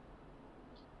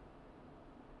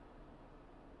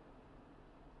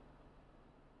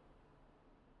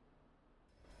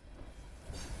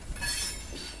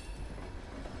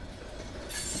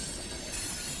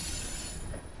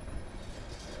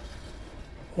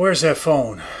 Where's that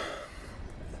phone?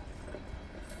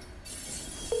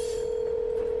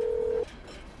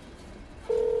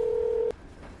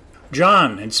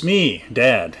 John, it's me,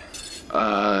 Dad.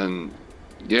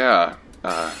 Yeah,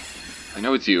 I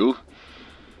know it's you.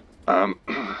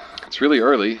 It's really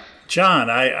early. John,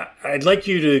 I'd like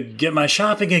you to get my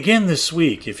shopping again this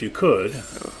week, if you could.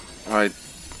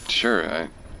 Sure,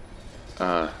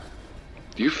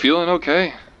 you feeling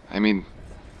okay? I mean,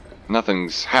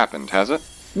 nothing's happened, has it?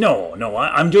 No,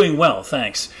 I'm doing well,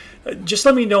 thanks. Just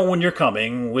let me know when you're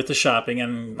coming with the shopping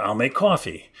and I'll make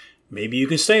coffee. Maybe you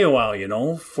can stay a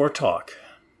while, for a talk.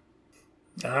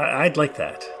 I'd like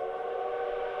that.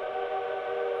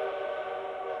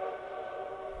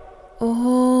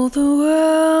 Oh, the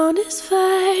world is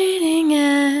fading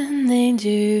and they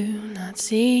do not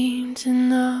seem to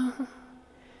know.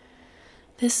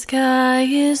 The sky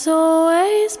is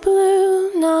always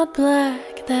blue, not black.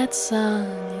 That sun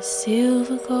is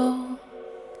silver gold.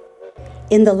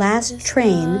 In The Last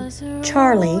Train,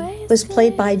 Charlie was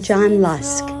played by John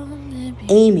Lusk,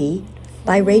 Amy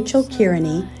by Rachel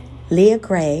Kearney, Leah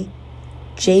Gray,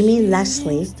 Jamie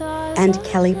Leslie and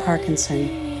Kelly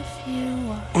Parkinson.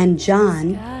 And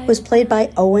John was played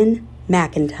by Owen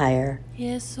McIntyre.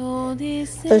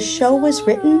 The show was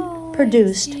written,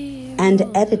 produced, and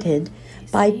edited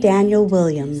by Daniel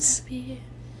Williams.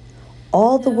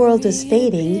 All the World is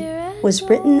Fading was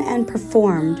written and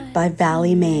performed by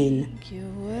Valley Main.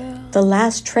 The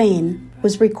Last Train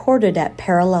was recorded at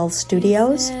Parallel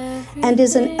Studios and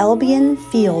is an Albion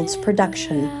Fields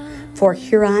production for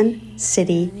Huron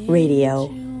City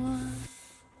Radio.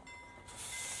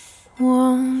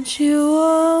 Won't you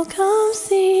all come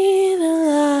see the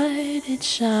light? It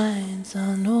shines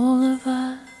on all of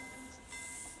us.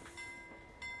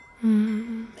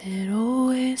 It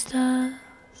always does.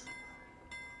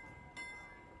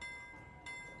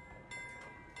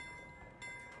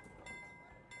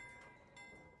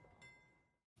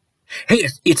 Hey,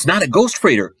 it's not a ghost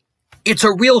freighter. It's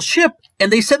a real ship,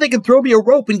 and they said they could throw me a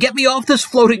rope and get me off this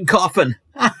floating coffin.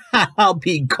 I'll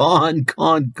be gone.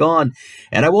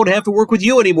 And I won't have to work with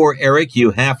you anymore, Eric,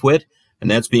 you half-wit.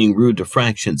 And that's being rude to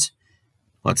fractions.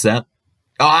 What's that?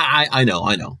 Oh, I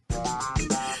know.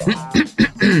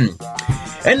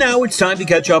 And now it's time to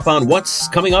catch up on what's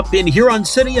coming up in Huron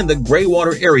City and the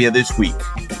Greywater area this week.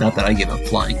 Not that I give a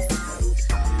flying.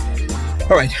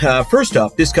 All right, first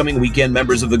up, this coming weekend,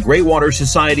 members of the Greywater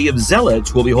Society of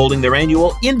Zealots will be holding their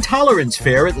annual Intolerance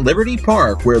Fair at Liberty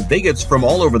Park, where bigots from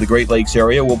all over the Great Lakes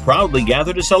area will proudly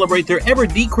gather to celebrate their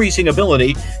ever-decreasing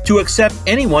ability to accept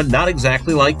anyone not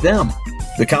exactly like them.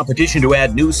 The competition to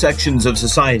add new sections of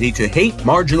society to hate,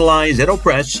 marginalize, and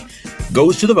oppress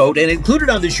goes to the vote, and included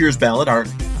on this year's ballot are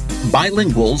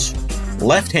bilinguals,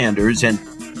 left-handers, and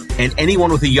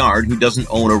anyone with a yard who doesn't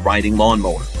own a riding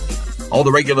lawnmower. All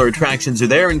the regular attractions are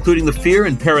there, including the Fear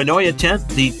and Paranoia tent,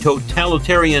 the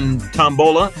Totalitarian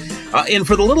Tombola, and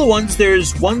for the little ones,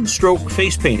 there's one-stroke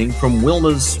face painting from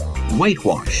Wilma's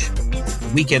Whitewash.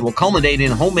 The weekend will culminate in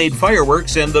homemade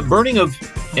fireworks and the burning of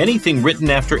anything written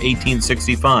after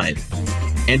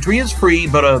 1865. Entry is free,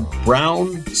 but a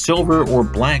brown, silver, or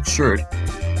black shirt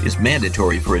is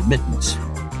mandatory for admittance.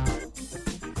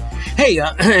 Hey,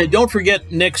 don't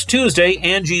forget, next Tuesday,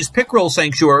 Angie's Pickerel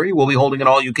Sanctuary will be holding an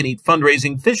all-you-can-eat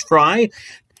fundraising fish fry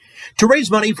to raise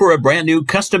money for a brand-new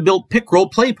custom-built pickerel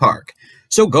play park.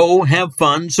 So go, have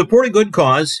fun, support a good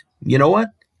cause. You know what?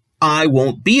 I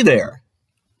won't be there.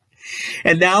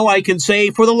 And now I can say,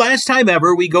 for the last time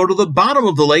ever, we go to the bottom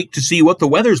of the lake to see what the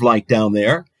weather's like down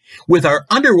there with our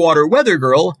underwater weather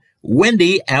girl,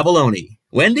 Wendy Avalone.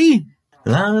 Wendy?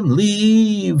 I'm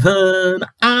leaving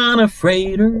on a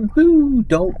freighter who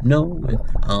don't know if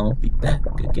I'll be back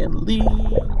again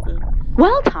leaving.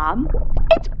 Well, Tom,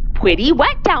 it's pretty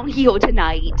wet down here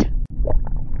tonight.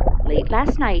 Late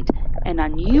last night, an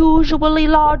unusually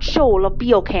large shoal of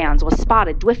beer cans was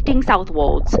spotted drifting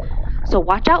southwards, so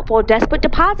watch out for desperate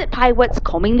deposit pirates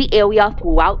combing the area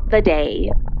throughout the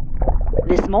day.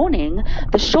 This morning,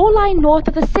 the shoreline north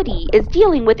of the city is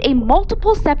dealing with a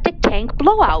multiple septic tank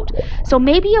blowout, so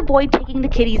maybe avoid taking the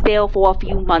kiddies there for a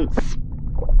few months.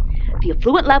 The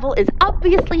effluent level is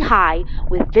obviously high,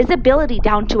 with visibility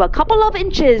down to a couple of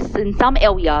inches in some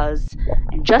areas.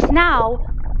 And just now,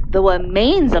 the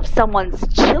remains of someone's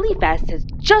chili fest has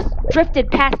just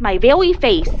drifted past my very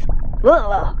face.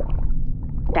 Ugh.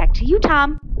 Back to you,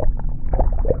 Tom.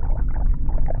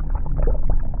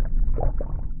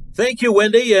 Thank you,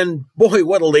 Wendy, and boy,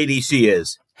 what a lady she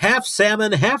is. Half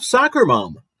salmon, half soccer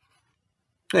mom.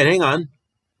 Hey, hang on.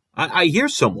 I hear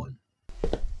someone.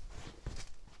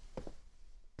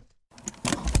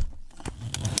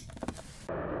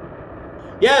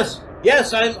 Yes,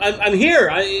 I'm here.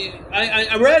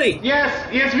 I'm ready. Yes,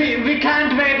 we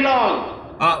can't wait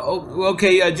long.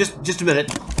 Okay, just a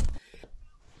minute.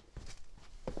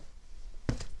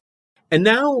 And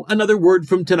now, another word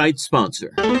from tonight's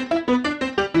sponsor.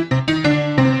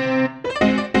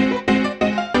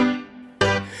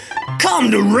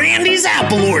 Come to Randy's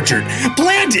Apple Orchard,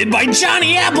 planted by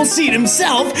Johnny Appleseed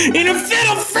himself in a fit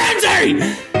of frenzy!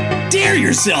 Dare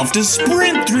yourself to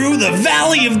sprint through the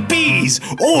Valley of Bees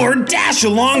or dash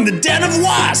along the Den of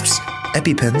Wasps.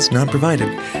 EpiPens not provided.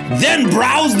 Then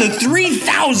browse the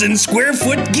 3,000 square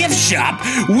foot gift shop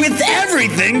with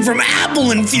everything from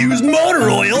apple-infused motor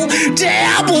oil to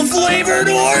apple-flavored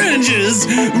oranges.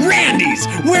 Randy's,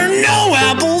 where no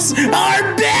apples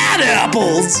are bad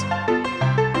apples.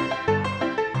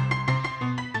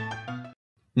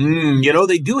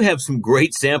 They do have some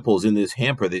great samples in this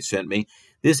hamper they sent me.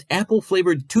 This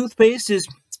apple-flavored toothpaste is...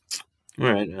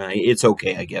 all right, it's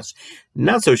okay, I guess.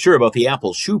 Not so sure about the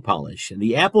apple shoe polish. And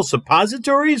the apple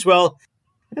suppositories, well,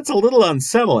 that's a little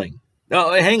unsettling.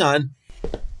 Oh, hang on.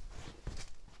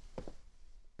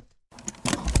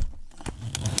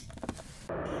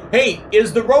 Hey,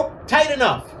 is the rope tight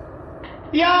enough?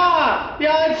 Yeah,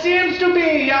 it seems to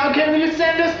be. Yeah, can you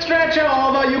send a stretcher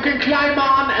over? You can climb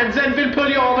on, and then we'll pull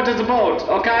you over to the boat,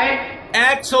 okay?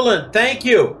 Excellent, thank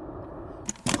you.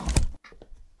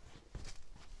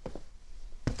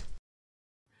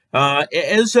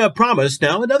 As promised,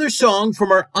 now another song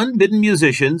from our unbidden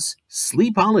musicians,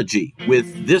 Sleepology,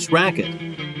 with This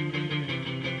Racket.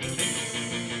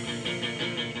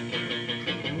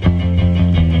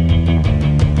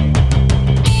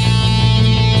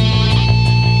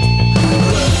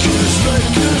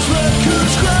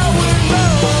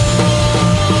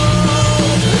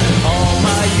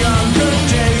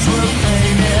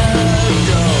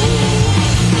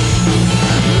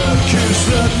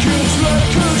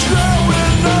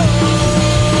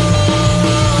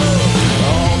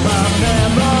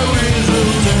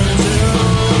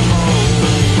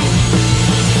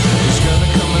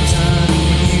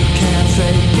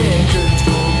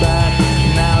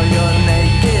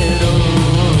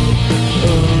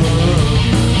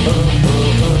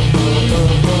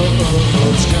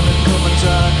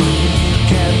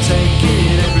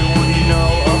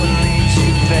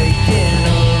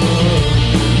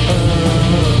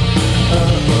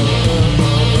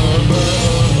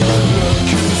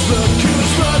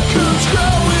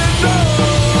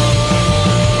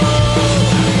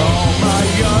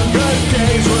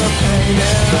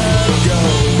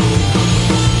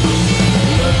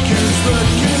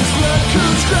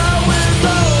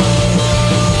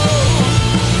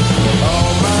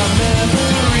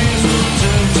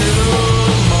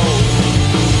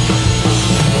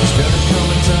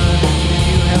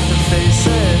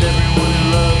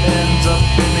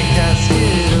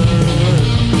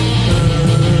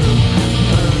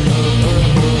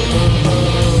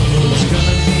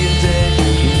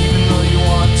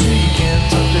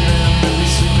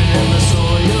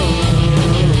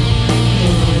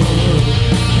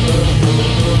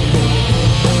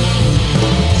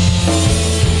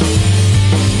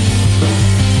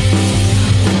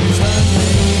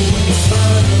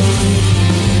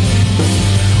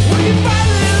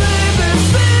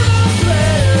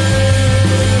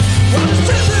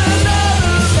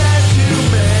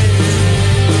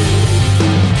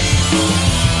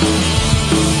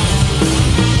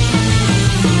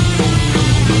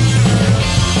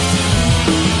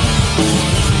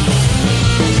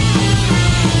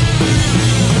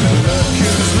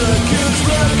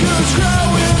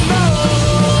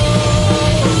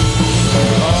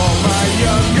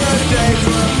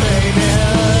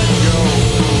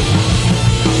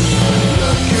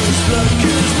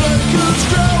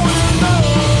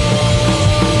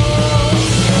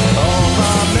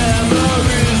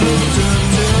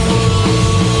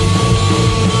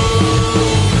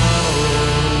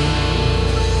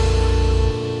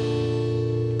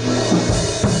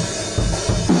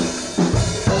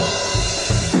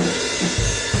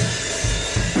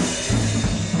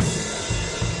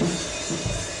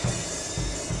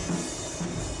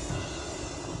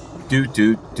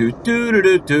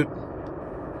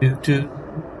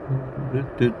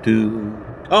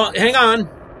 Oh, hang on.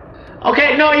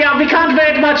 Okay, no, yeah, we can't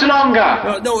wait much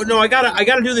longer. No, I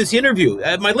gotta do this interview.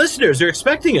 My listeners are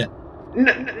expecting it.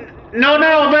 No,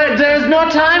 but there's no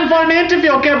time for an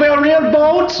interview, okay? We're a real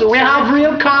boat. We have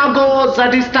real cargo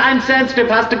that is time sensitive,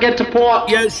 has to get to port.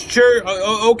 Yeah, sure.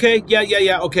 Okay,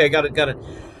 yeah. Okay, got it.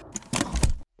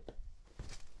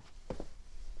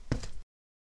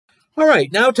 All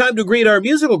right, now time to greet our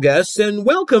musical guests, and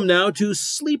welcome now to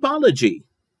Sleepology.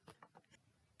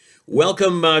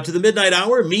 Welcome to the Midnight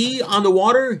Hour, me on the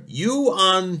water, you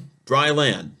on dry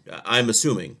land, I'm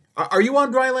assuming. Are you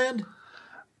on dry land?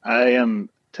 I am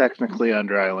technically on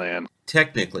dry land.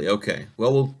 Technically, okay.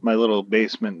 Well, my little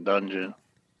basement dungeon.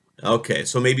 Okay,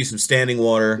 so maybe some standing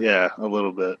water. Yeah, a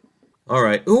little bit. All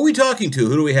right, who are we talking to?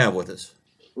 Who do we have with us?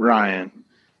 Ryan.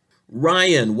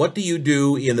 Ryan, what do you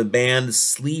do in the band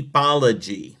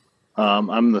Sleepology?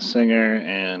 I'm the singer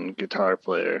and guitar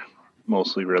player,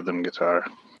 mostly rhythm guitar.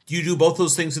 Do you do both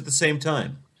those things at the same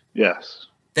time? Yes.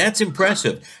 That's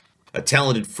impressive. A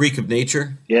talented freak of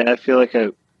nature? Yeah, I feel like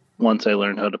once I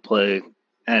learned how to play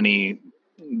any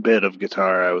bit of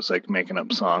guitar, I was like making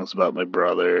up songs about my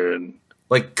brother. And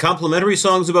like complimentary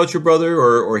songs about your brother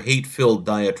or hate-filled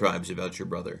diatribes about your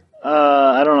brother?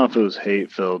 I don't know if it was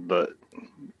hate-filled, but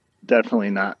definitely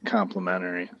not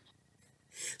complimentary.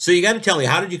 So you got to tell me,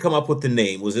 how did you come up with the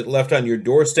name? Was it left on your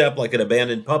doorstep like an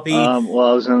abandoned puppy? Well,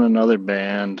 I was in another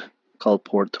band called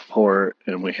Port to Port,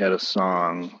 and we had a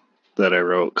song that I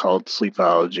wrote called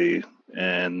Sleepology,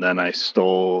 and then I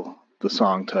stole the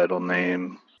song title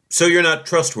name. So you're not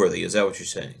trustworthy, is that what you're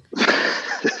saying?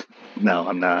 No,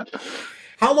 I'm not.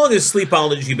 How long has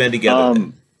Sleepology been together?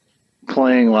 Then?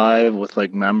 Playing live with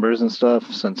like members and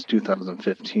stuff since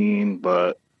 2015,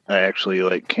 but I actually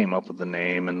like came up with the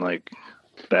name and like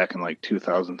back in like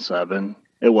 2007.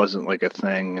 It wasn't like a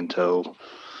thing until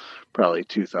probably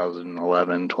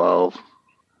 2011, 12.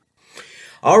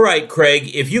 All right,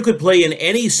 Craig, if you could play in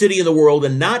any city in the world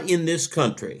and not in this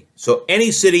country, so any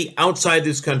city outside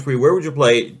this country, where would you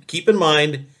play? Keep in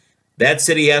mind, that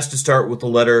city has to start with the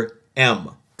letter M.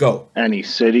 Go. Any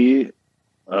city?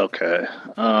 Okay.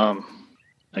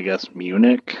 I guess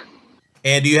Munich.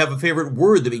 And do you have a favorite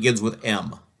word that begins with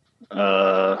M?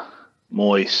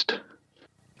 Moist.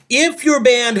 If your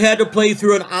band had to play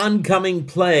through an oncoming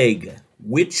plague,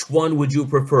 which one would you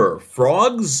prefer?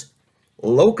 Frogs,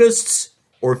 locusts,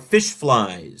 or fish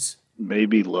flies?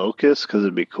 Maybe locusts, because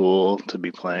it'd be cool to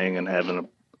be playing and having a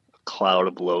cloud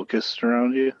of locusts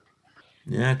around you.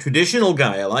 Yeah, traditional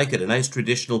guy. I like it. A nice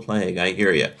traditional plague. I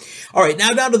hear you. All right, now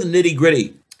down to the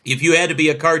nitty-gritty. If you had to be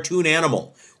a cartoon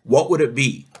animal, what would it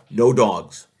be? No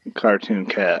dogs. Cartoon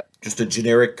cat. Just a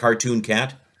generic cartoon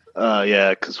cat?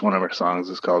 Yeah, because one of our songs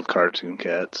is called Cartoon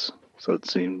Cats, so it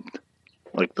seemed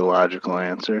like the logical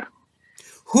answer.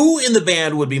 Who in the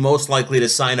band would be most likely to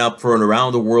sign up for an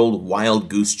around-the-world wild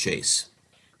goose chase?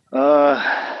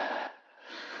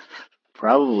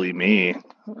 Probably me.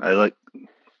 I like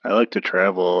to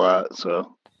travel a lot,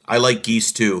 so. I like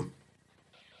geese, too.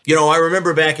 You know, I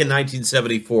remember back in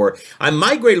 1974, I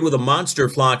migrated with a monster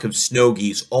flock of snow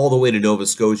geese all the way to Nova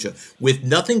Scotia with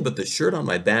nothing but the shirt on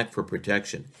my back for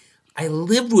protection. I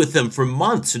lived with them for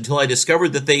months until I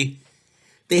discovered that they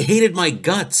hated my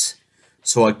guts.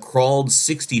 So I crawled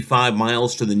 65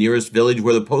 miles to the nearest village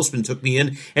where the postman took me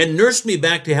in and nursed me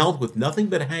back to health with nothing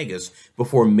but haggis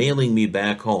before mailing me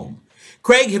back home.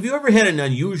 Craig, have you ever had an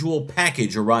unusual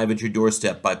package arrive at your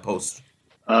doorstep by post?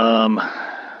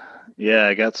 Yeah,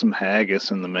 I got some haggis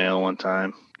in the mail one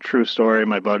time. True story,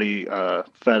 my buddy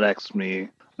FedExed me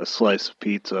a slice of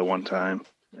pizza one time,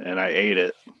 and I ate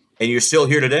it. And you're still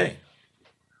here today?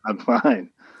 I'm fine.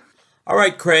 All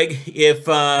right, Craig, if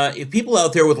people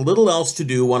out there with little else to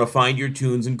do want to find your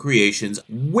tunes and creations,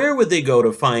 where would they go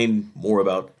to find more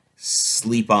about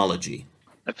Sleepology?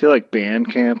 I feel like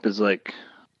Bandcamp is like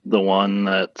the one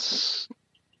that's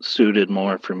suited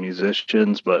more for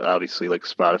musicians, but obviously like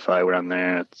Spotify, we're on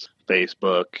there. It's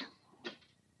Facebook.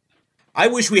 I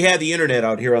wish we had the internet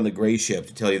out here on the Gray Ship,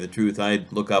 to tell you the truth.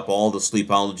 I'd look up all the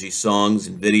Sleepology songs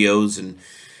and videos and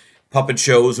puppet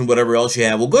shows and whatever else you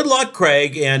have. Well, good luck,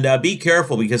 Craig, and be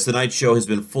careful because tonight's show has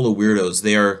been full of weirdos.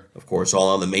 They are, of course, all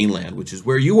on the mainland, which is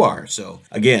where you are. So,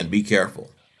 again, be careful.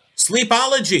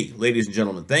 Sleepology, ladies and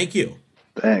gentlemen. Thank you.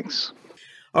 Thanks.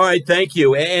 All right, thank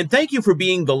you. And thank you for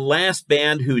being the last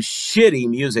band whose shitty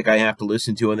music I have to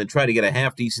listen to and then try to get a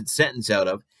half-decent sentence out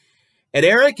of. And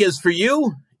Eric, as for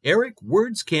you, Eric,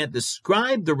 words can't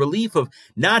describe the relief of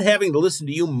not having to listen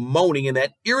to you moaning in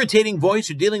that irritating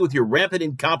voice or dealing with your rampant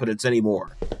incompetence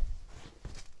anymore.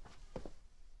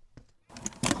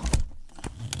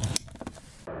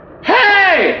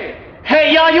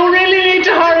 Hey, y'all, you really need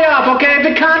to hurry up, okay?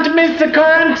 We can't miss the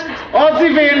current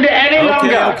Aussie wind any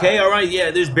longer. Okay, all right,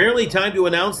 yeah. There's barely time to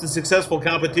announce the successful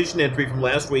competition entry from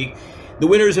last week. The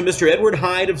winners are Mr. Edward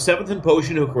Hyde of 7th and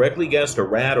Potion, who correctly guessed a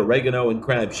rat, oregano, and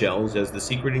crab shells as the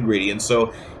secret ingredients.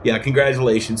 So, yeah,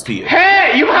 congratulations to you.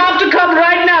 Hey, you have to come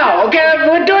right now, okay?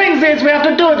 We're doing this. We have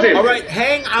to do this. All right,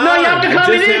 hang on. No, you have to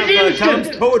come in this instant.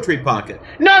 Tom's Poetry Pocket.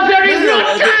 No, there is no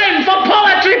time for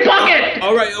Poetry Pocket.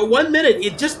 All right, 1 minute.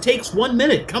 It just takes 1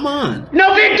 minute. Come on.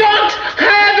 No, we don't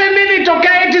have a minute,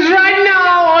 okay? It is right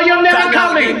now or you're never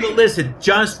coming. Listen,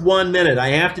 just 1 minute. I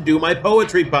have to do my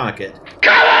Poetry Pocket.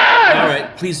 Come on! All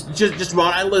right, please, just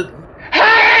Ron, Hey!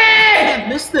 I can't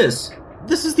miss this.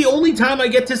 This is the only time I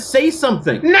get to say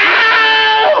something.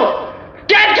 No!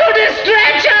 Get to the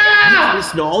stretcher!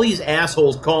 Listen, all these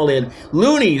assholes call in.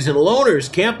 Loonies and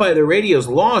loners camped by their radios,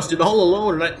 lost and all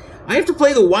alone. And I have to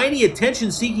play the whiny,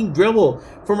 attention-seeking dribble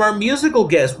from our musical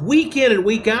guests week in and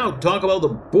week out. Talk about the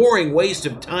boring waste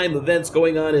of time events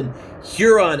going on in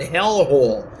Huron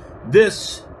hellhole.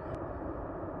 This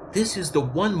is the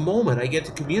one moment I get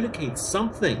to communicate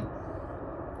something.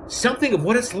 Something of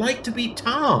what it's like to be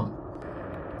Tom.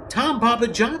 Tom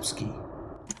Babajowski.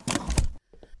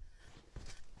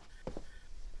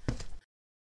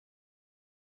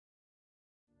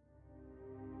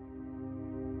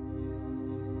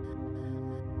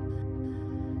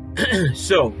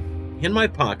 So, in my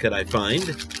pocket I find,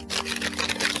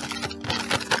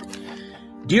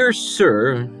 Dear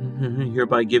Sir,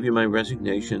 hereby give you my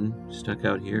resignation. Stuck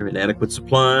out here, inadequate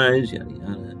supplies, yada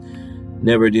yada.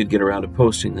 Never did get around to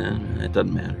posting that. It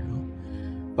doesn't matter.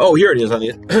 Oh, here it is on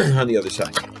the on the other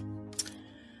side.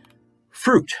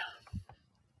 Fruit.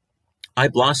 I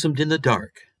blossomed in the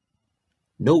dark.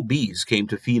 No bees came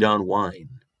to feed on wine.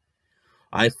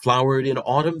 I flowered in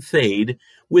autumn fade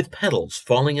with petals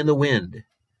falling in the wind.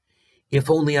 If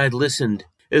only I'd listened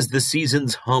as the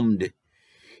seasons hummed.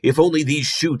 If only these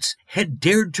shoots had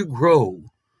dared to grow.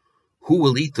 Who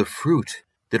will eat the fruit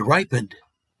that ripened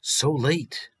so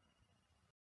late?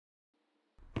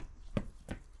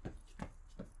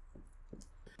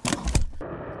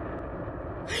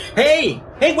 Hey,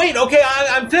 wait, okay,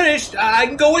 I'm finished. I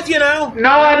can go with you now.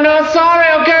 No, sorry,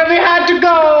 okay, we had to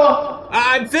go.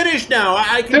 I'm finished now.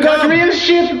 I can Because come. real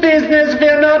ship business,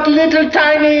 we're not little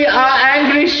tiny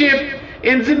angry ship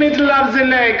in the middle of the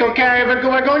lake, okay? We're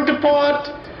going to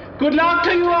port. Good luck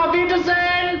to you, Auf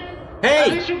Wiedersehen. Hey! I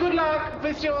wish you good luck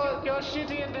with your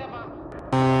shitty endeavor.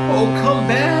 Oh, come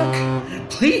back.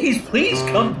 Please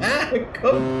come back.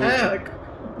 Come back.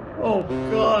 Oh,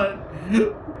 God.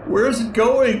 Where is it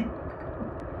going?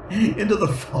 Into the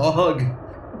fog.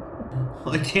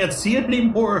 I can't see it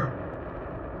anymore.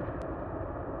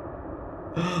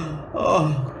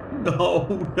 Oh, no.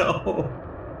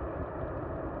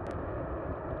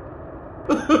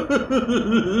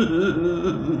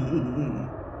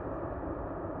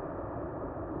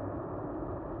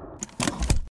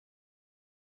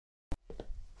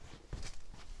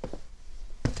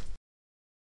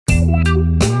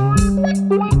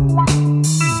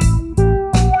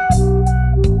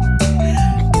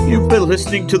 You've been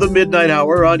listening to the Midnight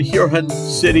Hour on Huron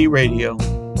City Radio.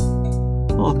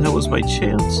 Oh, that was my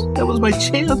chance.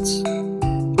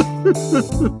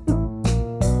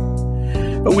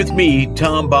 With me,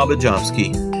 Tom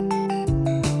Babajovsky.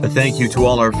 A thank you to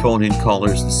all our phone-in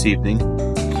callers this evening.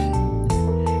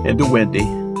 And to Wendy.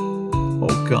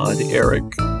 Oh, God, Eric.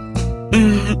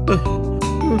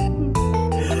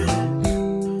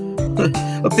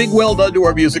 A big well done to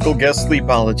our musical guest,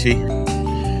 Sleepology.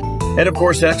 And, of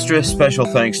course, extra special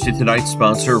thanks to tonight's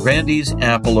sponsor, Randy's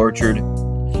Apple Orchard,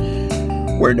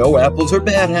 where no apples are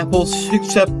bad apples,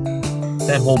 except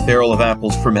that whole barrel of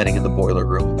apples fermenting in the boiler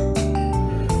room.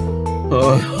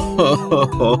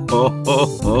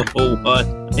 What?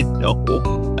 I know.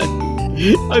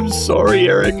 I'm sorry,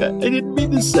 Eric. I didn't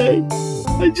mean to say.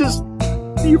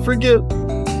 You forgive.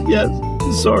 Yes,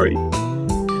 sorry.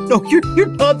 No, you're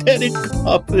not that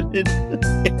incompetent,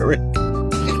 Eric.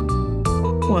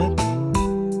 What?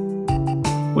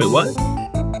 Wait, what?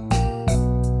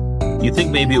 You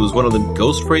think maybe it was one of them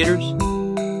ghost freighters?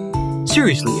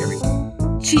 Seriously, Eric.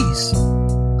 Jeez.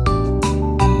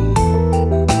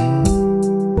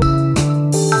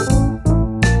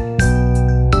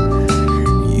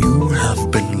 You have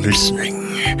been listening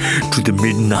to the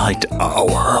Midnight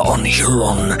Hour on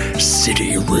Huron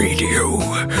City Radio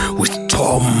with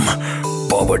Tom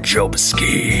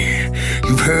Babajovsky.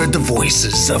 You've heard the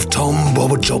voices of Tom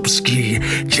Babajovsky,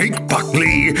 Jake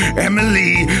Buckley,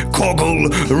 Emily Coggle,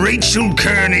 Rachel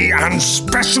Kearney, and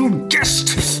special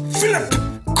guest Philip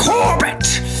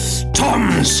Corbett.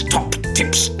 Tom's Top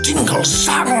Tips Jingle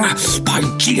sung by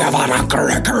Giovanna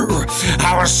Greco.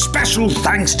 Our special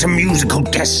thanks to musical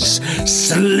guests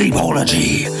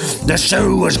Sleepology. The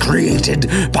show was created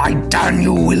by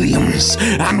Daniel Williams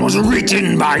and was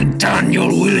written by Daniel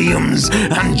Williams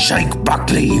and Jake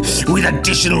Buckley, with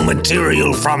additional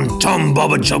material from Tom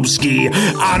Babajovsky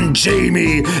and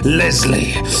Jamie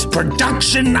Leslie.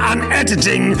 Production and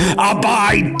editing are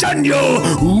by Daniel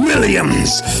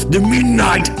Williams. The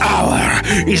Midnight Hour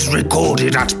is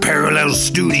recorded at Parallel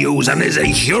Studios and is a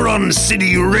Huron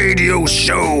City Radio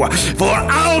show for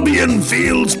Albion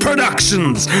Fields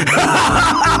Productions.